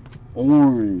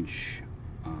 Orange.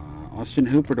 Austin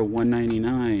Hooper to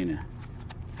 $1.99.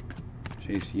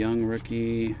 Chase Young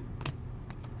rookie.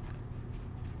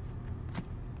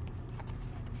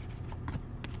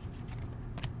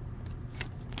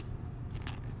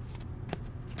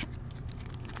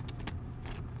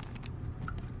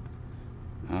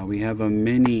 We have a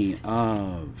mini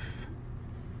of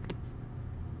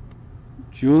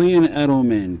Julian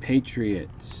Edelman,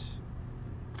 Patriots.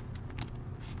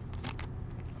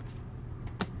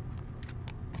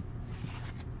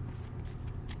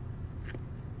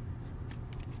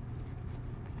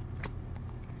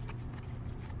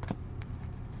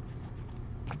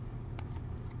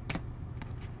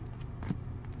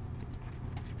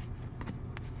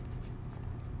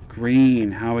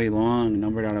 Green, Howie Long,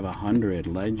 numbered out of 100,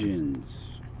 Legends.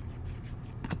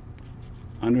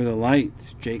 Under the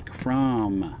Lights, Jake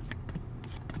Fromm.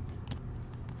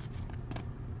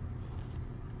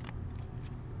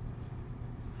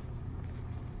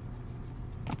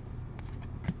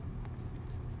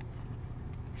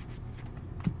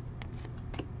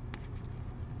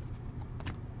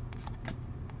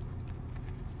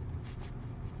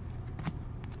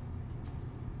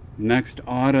 Next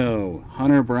auto,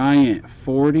 Hunter Bryant,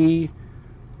 40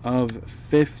 of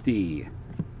 50.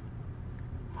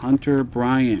 Hunter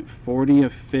Bryant, 40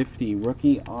 of 50,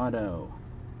 rookie auto.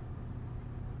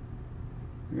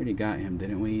 We already got him,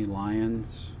 didn't we?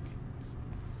 Lions.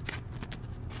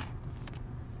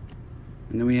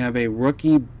 And then we have a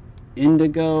rookie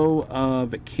indigo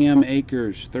of Cam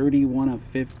Akers, 31 of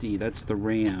 50. That's the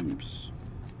Rams.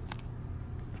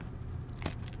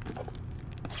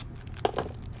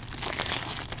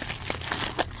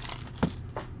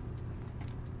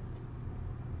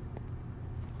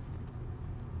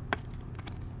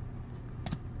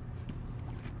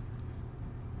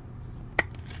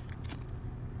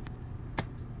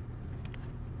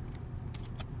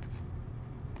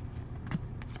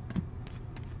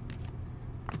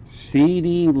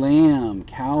 CeeDee Lamb,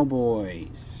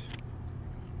 Cowboys.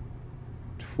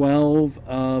 12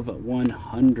 of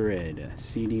 100.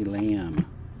 CeeDee Lamb.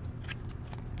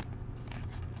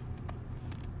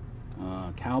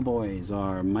 Cowboys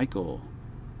are Michael.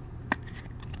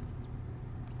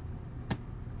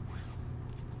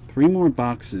 3 more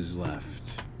boxes left.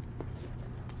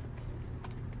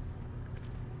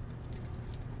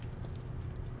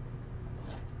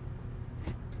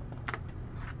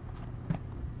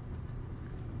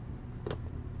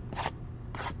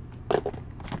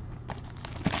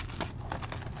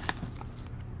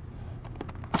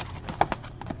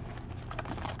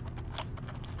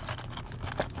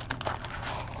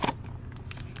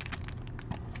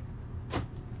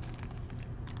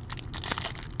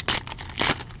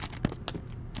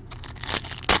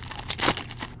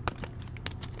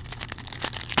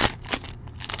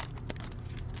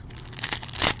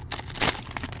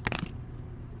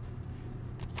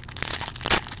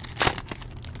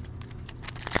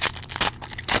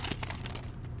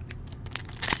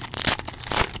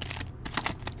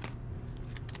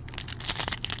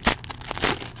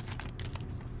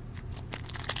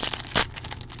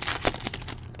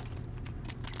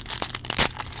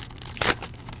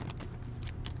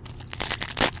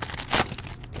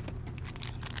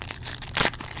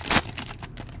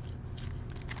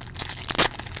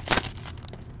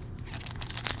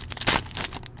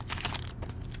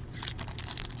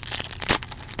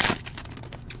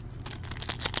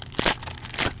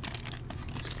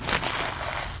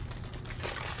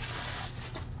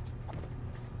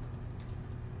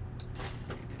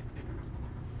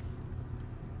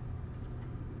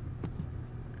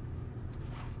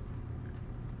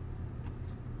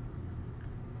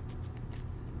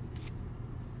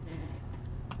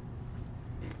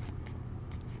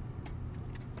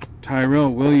 Tyrell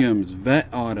Williams, vet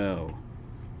auto.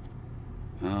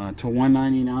 To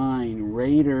 199,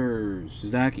 Raiders,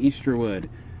 Zach Easterwood.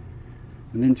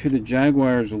 And then to the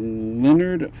Jaguars,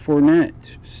 Leonard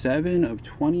Fournette, 7 of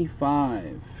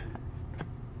 25.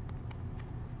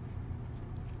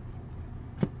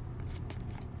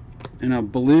 And a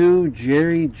blue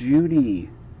Jerry Jeudy,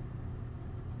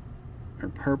 or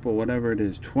purple, whatever it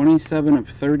is, 27 of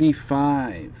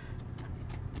 35.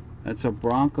 That's a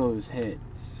Broncos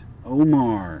hits.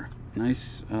 Omar,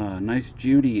 nice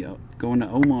Jeudy going to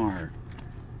Omar.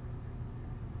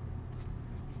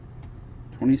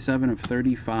 27 of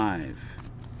 35.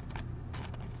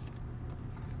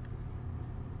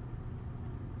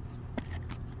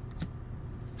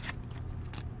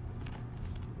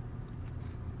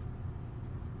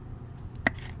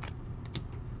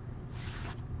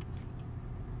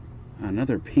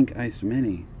 Another pink ice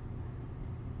mini.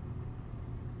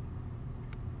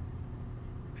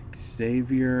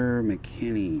 Xavier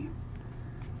McKinney.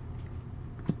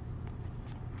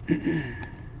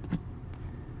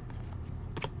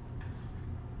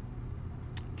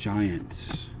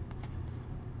 Giants.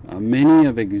 A mini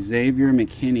of Xavier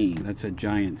McKinney. That's a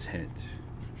Giants hit.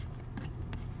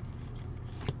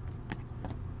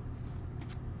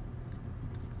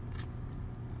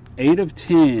 Eight of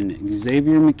 10.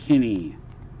 Xavier McKinney.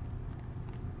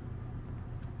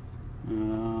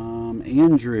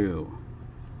 Andrew.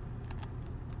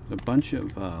 A bunch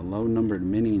of low-numbered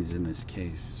minis in this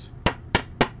case.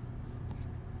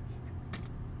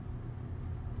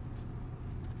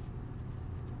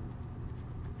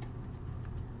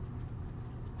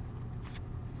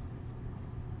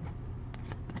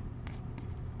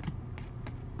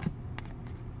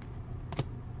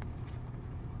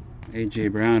 A.J.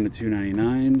 Brown to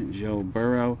 299. Joe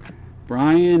Burrow.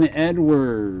 Brian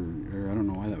Edward. Or I don't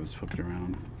know why that was flipped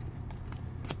around.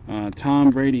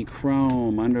 Tom Brady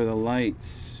Chrome under the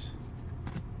lights.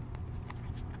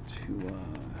 To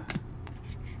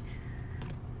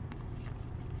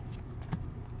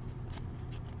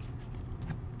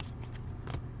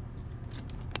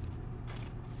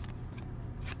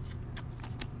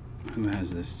who has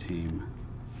this team?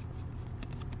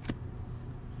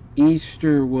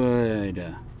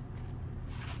 Easterwood.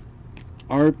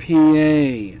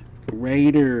 RPA.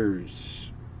 Raiders.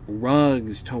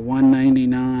 Ruggs to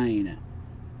 199.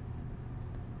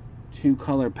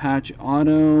 2-color patch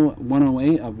auto.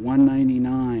 108 of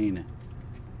 199.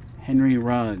 Henry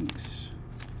Ruggs.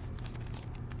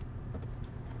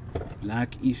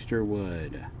 Zach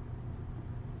Easterwood.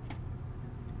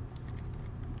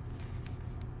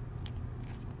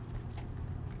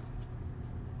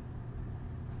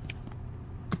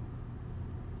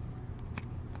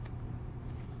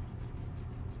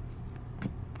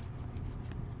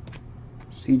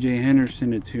 C.J.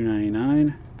 Henderson at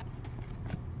 $2.99.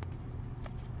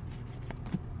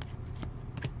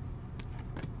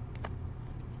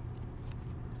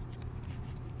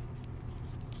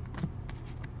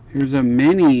 Here's a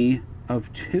mini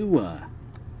of Tua.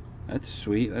 That's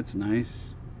sweet. That's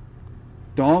nice.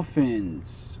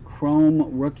 Dolphins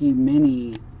Chrome rookie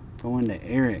mini going to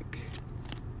Eric.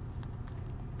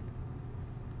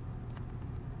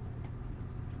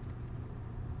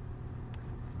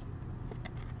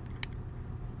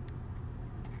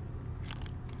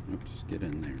 Oops, get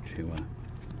in there, Tua.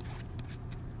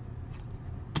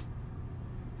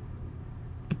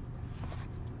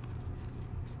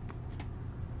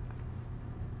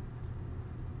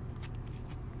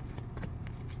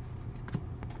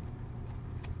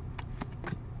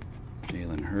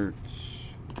 Jalen Hurts.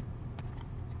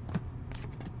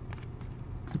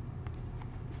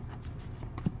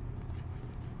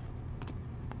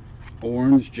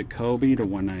 Orange Jacoby to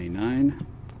 199.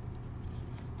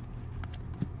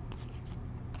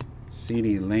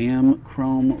 CeeDee Lamb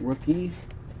Chrome rookie.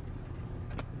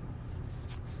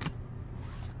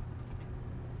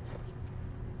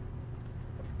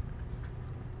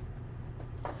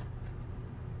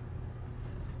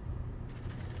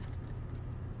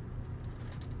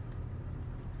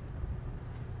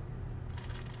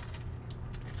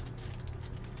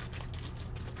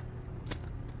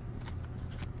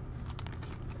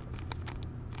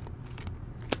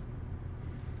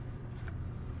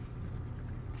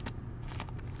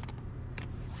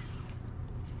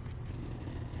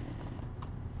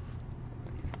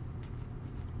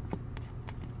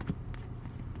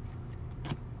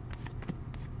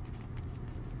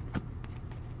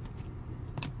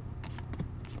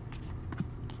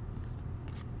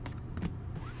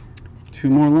 Two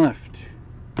more left.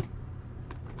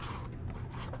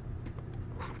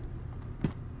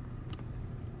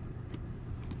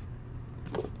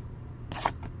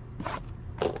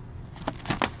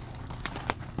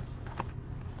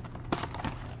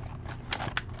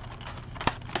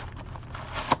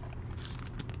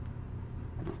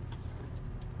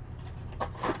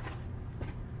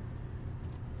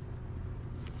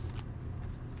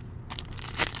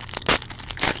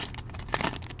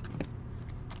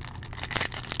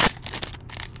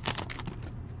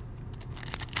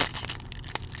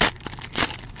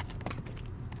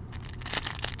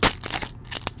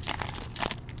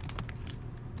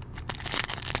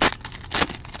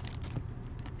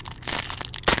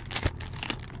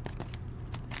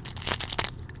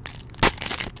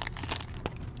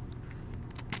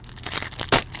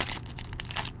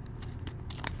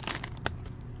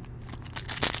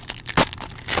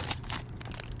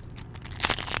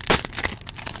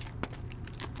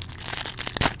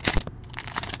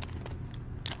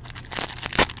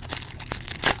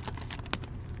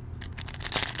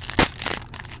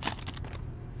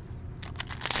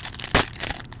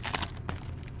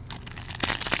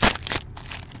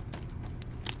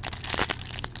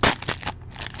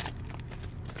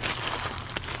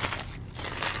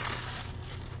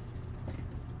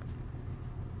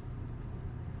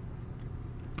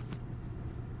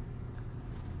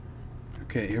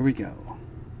 Okay, here we go.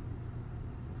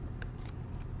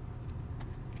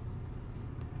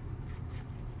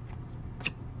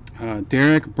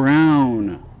 Derek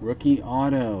Brown, rookie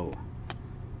auto.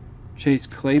 Chase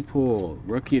Claypool,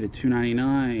 rookie to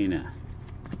 299.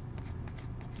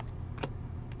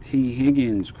 T.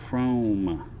 Higgins,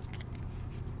 chrome.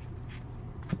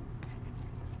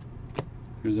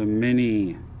 There's a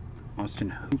mini Austin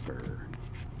Hooper.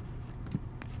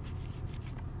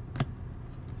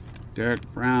 Derek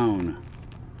Brown,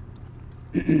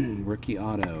 rookie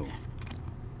auto.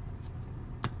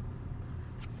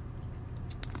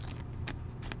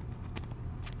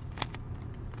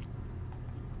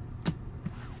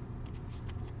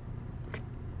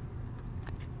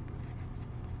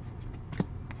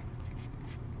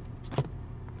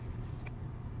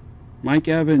 Mike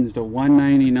Evans to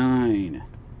 199.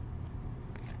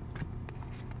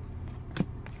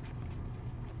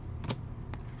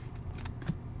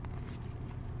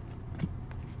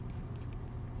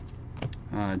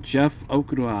 Jeff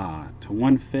Okura to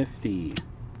 150.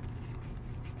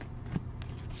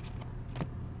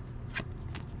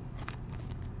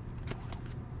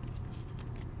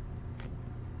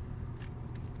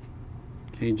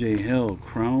 KJ Hill,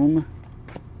 chrome.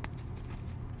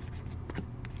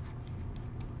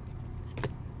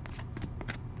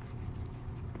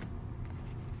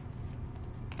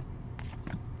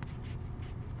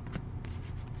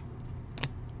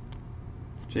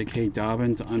 J.K.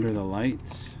 Dobbins, under the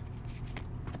lights.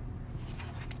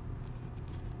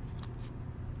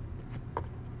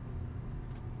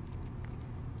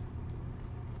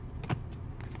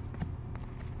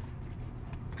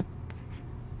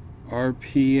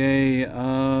 RPA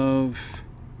of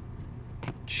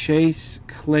Chase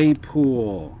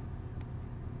Claypool.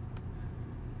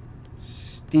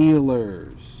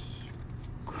 Steelers.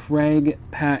 Craig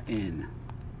Patton.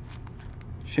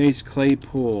 Chase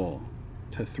Claypool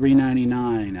to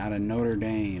 399 out of Notre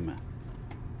Dame.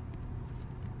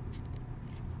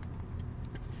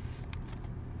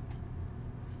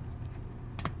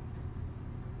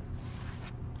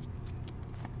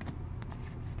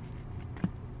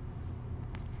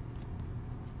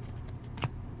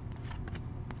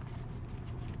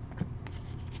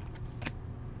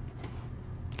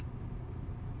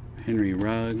 Henry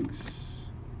Ruggs,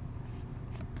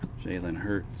 Jalen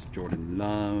Hurts, Jordan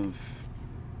Love,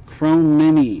 Chrome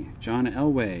Mini, John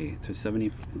Elway to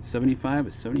 75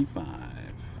 of 75.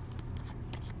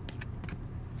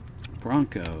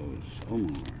 Broncos,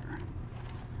 Omar.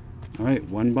 All right,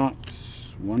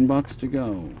 $1 to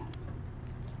go.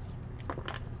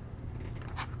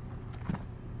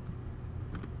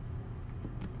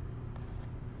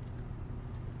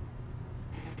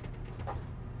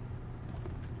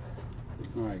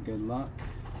 All right, good luck.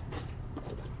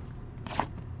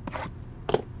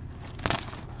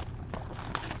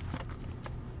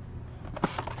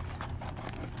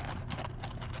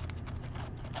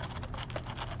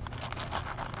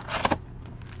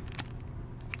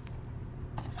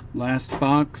 Last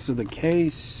box of the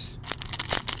case.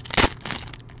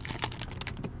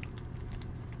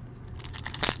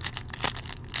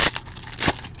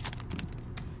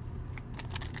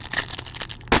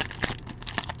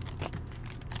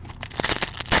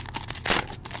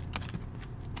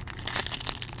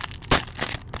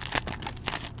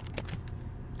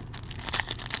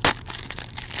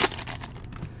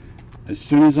 As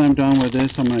soon as I'm done with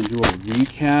this, I'm going to do a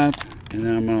recap, and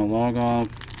then I'm going to log off.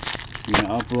 I'm going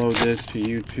to upload this to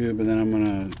YouTube, and then I'm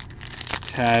going to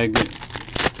tag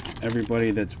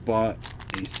everybody that's bought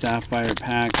a Sapphire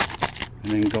pack,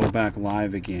 and then go back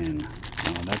live again.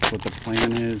 That's what the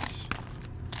plan is.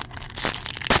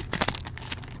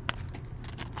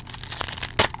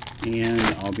 And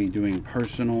I'll be doing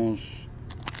personals,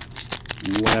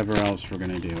 and whatever else we're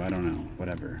going to do. I don't know,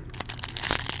 whatever.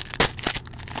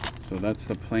 So that's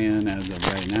the plan as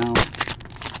of right now.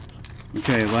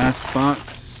 Okay, last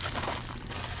box.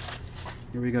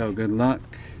 Here we go. Good luck.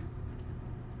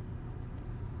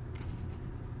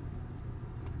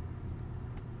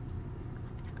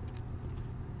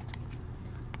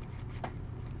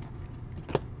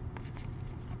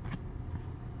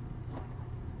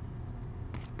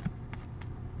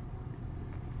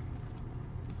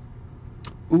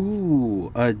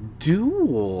 Ooh, a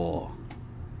duel.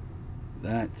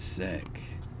 That's sick.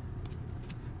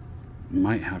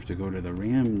 Might have to go to the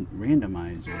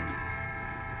randomizer.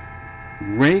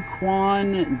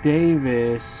 Raekwon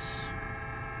Davis.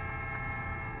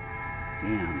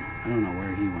 Damn, I don't know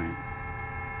where he went.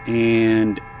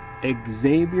 And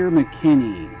Xavier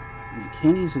McKinney.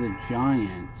 McKinney's of the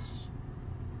Giants.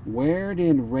 Where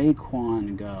did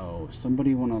Raekwon go?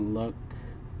 Somebody want to look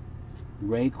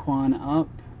Raekwon up.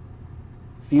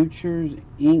 Futures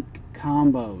Inc.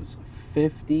 combos.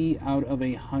 50 out of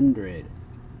 100.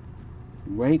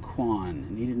 Raekwon.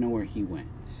 I need to know where he went.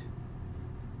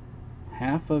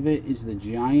 Half of it is the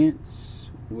Giants,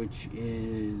 which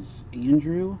is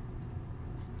Andrew.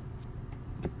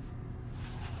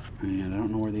 And I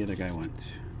don't know where the other guy went.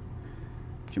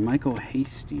 Jermichael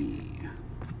Hasty.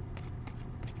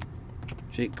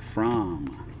 Jake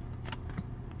Fromm.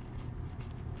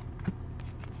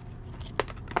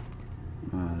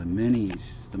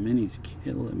 The minis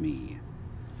killing me.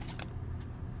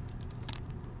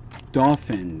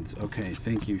 Dolphins. Okay,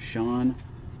 thank you, Sean.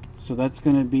 So that's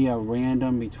going to be a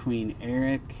random between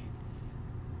Eric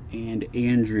and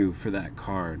Andrew for that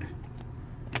card.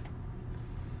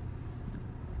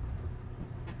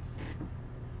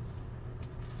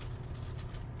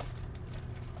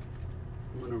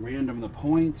 I'm going to random the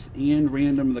points and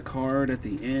random the card at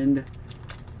the end.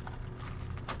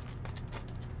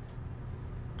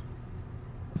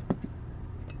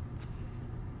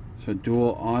 So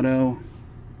dual auto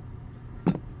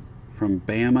from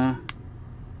Bama,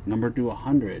 number to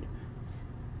 100.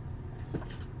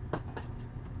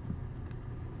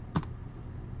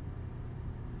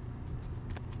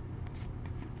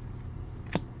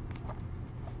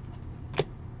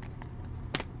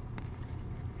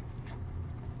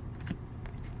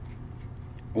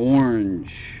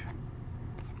 Orange,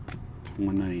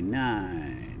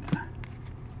 199.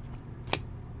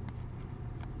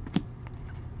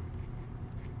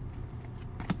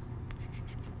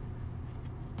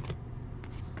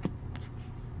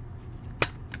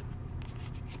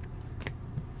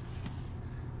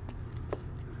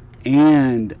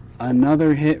 And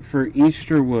another hit for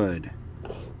Easterwood.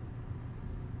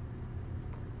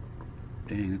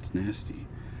 Dang, that's nasty.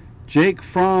 Jake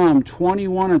Fromm,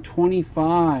 21 of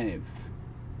 25.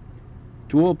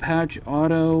 Dual patch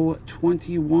auto,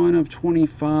 21 of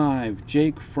 25.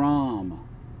 Jake Fromm.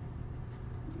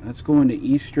 That's going to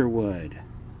Easterwood.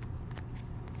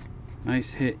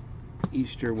 Nice hit,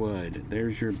 Easterwood.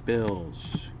 There's your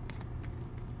Bills.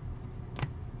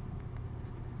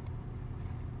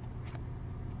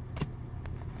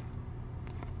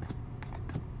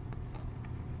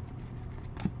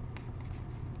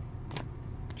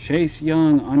 Chase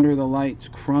Young, under the lights,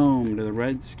 chrome to the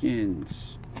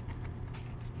Redskins.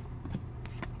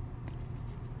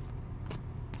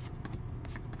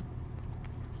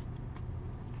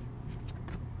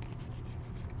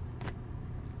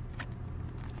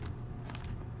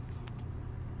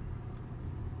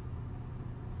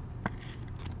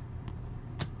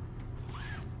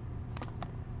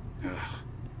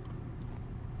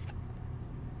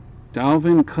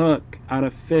 Dalvin Cook out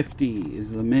of 50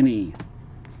 is the mini.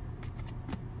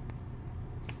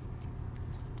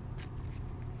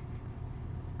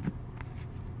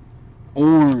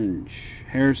 Orange,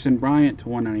 Harrison Bryant to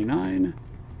 199.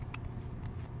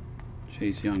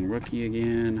 Chase Young rookie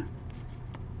again.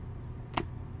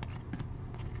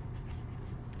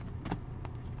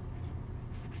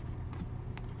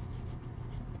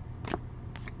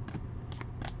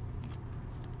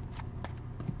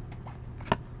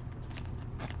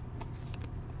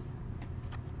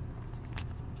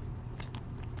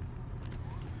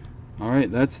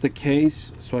 Alright, that's the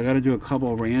case. So I got to do a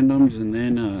couple randoms and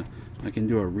then I can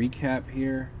do a recap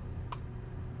here.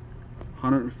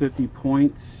 150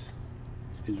 points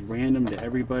is random to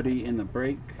everybody in the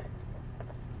break.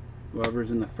 Whoever's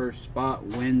in the first spot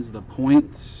wins the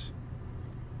points.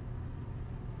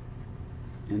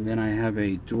 And then I have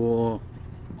a dual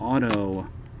auto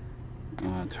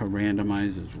to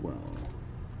randomize as well.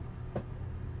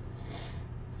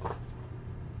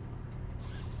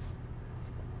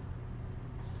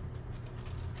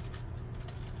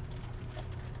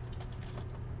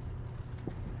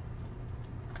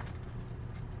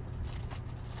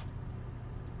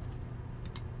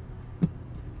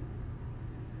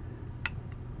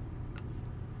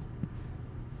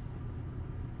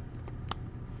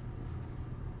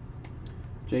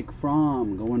 Jake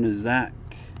Fromm going to Zach.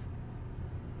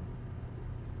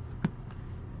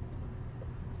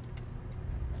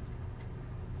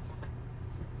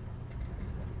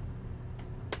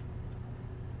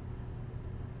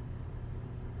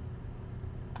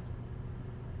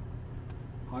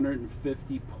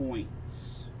 $150 points.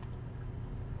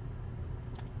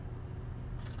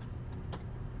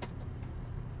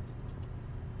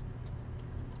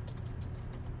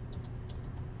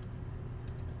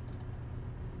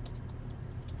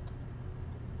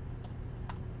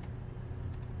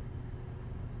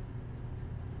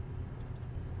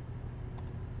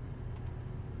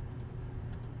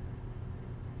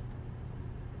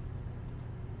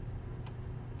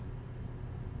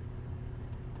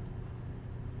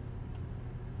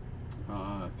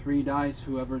 3 dice.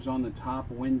 Whoever's on the top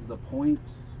wins the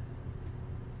points.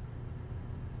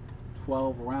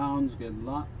 12 rounds. Good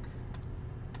luck.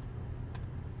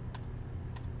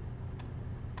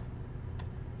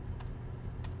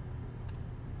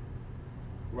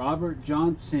 Robert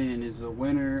Johnson is the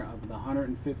winner of the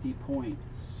 150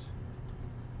 points.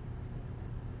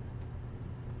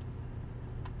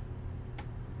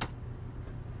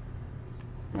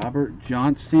 Robert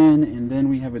Johnson, and then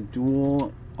we have a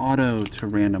dual auto to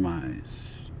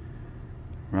randomize.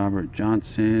 Robert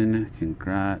Johnson,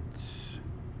 congrats.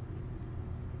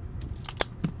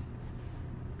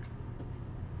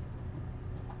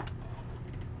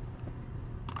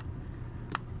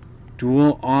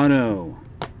 Dual auto.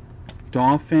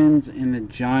 Dolphins and the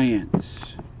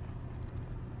Giants.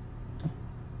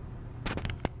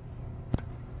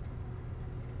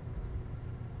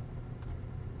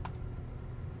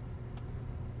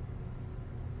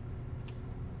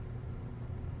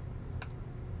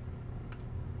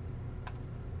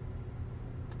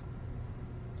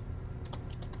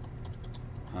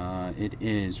 It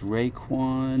is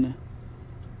Raekwon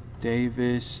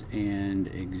Davis and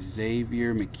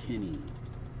Xavier McKinney.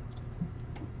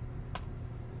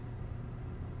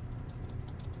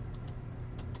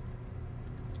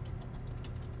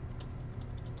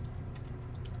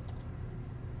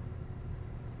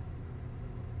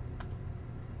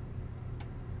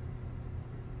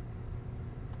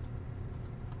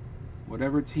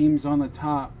 Whatever team's on the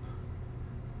top,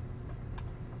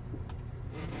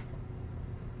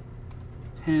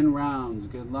 10 rounds.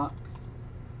 Good luck.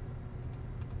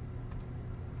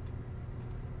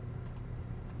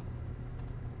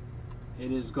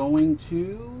 It is going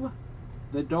to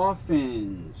the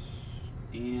Dolphins.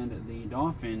 And the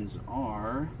Dolphins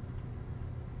are,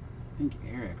 I think,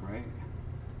 Eric, right?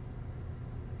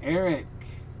 Eric.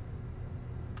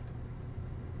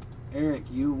 Eric,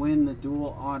 you win the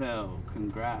dual auto.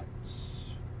 Congrats.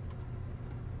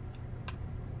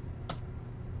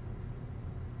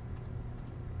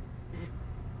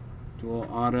 Dual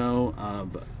auto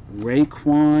of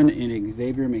Raekwon and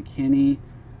Xavier McKinney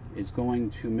is going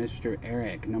to Mr.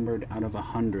 Eric, numbered out of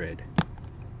 100.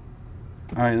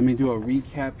 All right, let me do a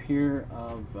recap here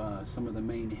of some of the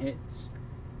main hits.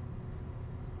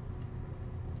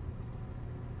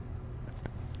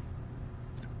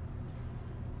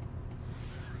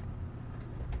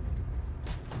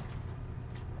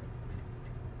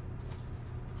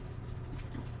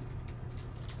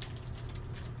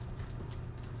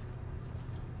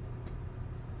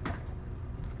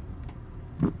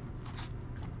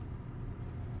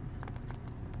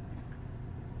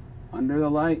 Under the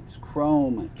Lights,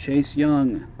 Chrome, Chase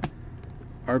Young.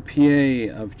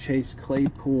 RPA of Chase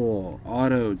Claypool.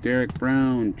 Auto, Derek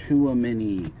Brown, Tua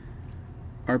Mini.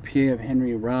 RPA of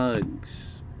Henry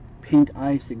Ruggs. Pink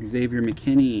Ice, Xavier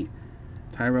McKinney.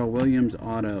 Tyrell Williams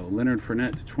auto. Leonard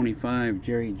Fournette to 25.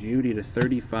 Jerry Jeudy to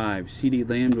 35. CeeDee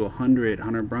Lamb to 100.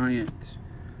 Hunter Bryant.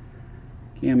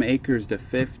 Cam Akers to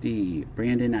 50.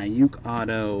 Brandon Ayuk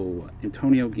auto.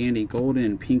 Antonio Gandy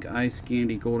Golden. Pink Ice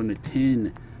Gandy Golden to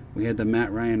 10. We had the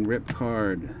Matt Ryan rip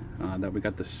card that we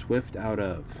got the Swift out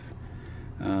of.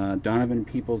 Donovan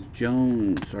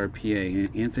Peoples-Jones,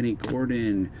 RPA. Anthony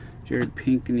Gordon, Jared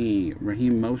Pinkney,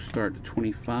 Raheem Mostert to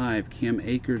 25. Cam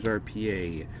Akers,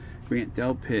 RPA. Grant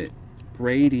Delpit,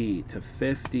 Brady to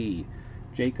 50.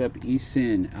 Jacob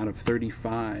Eason out of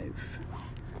 35.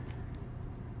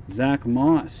 Zach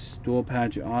Moss, dual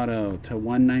patch auto to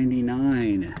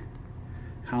 199.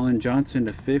 Colin Johnson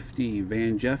to 50.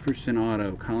 Van Jefferson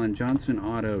auto. Colin Johnson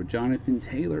auto. Jonathan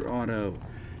Taylor auto.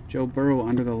 Joe Burrow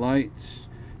under the lights.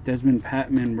 Desmond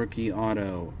Patman rookie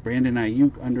auto. Brandon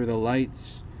Ayuk under the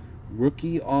lights.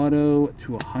 Rookie auto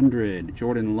to 100.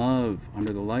 Jordan Love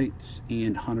under the lights.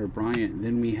 And Hunter Bryant.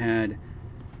 Then we had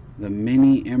the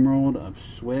mini emerald of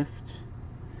Swift.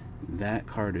 That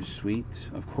card is sweet.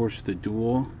 Of course, the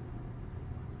dual.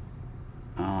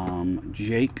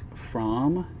 Jake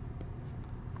Fromm.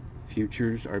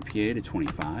 Futures RPA to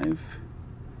 25.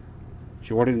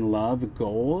 Jordan Love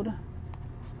gold.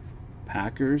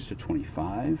 Packers to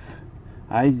 25.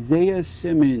 Isaiah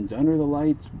Simmons under the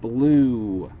lights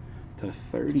blue to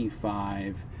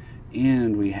 35.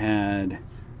 And we had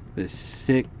the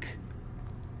sick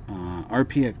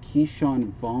RPA of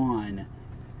Keyshawn Vaughn.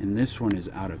 And this one is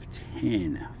out of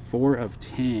 10. 4 of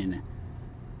 10.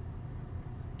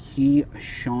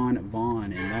 Keyshawn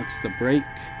Vaughn. And that's the break.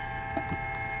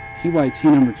 PYT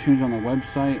number 2 is on the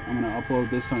website. I'm going to upload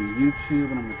this on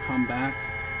YouTube, and I'm going to come back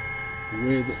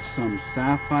with some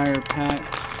Sapphire packs,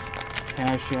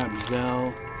 Cash App,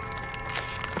 Zelle,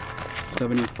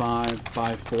 75,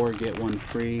 54, get one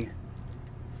free,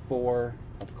 4,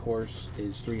 of course,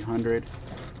 is 300.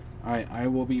 All right, I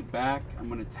will be back. I'm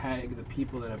gonna tag the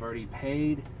people that have already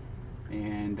paid,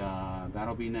 and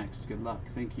that'll be next. Good luck.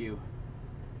 Thank you.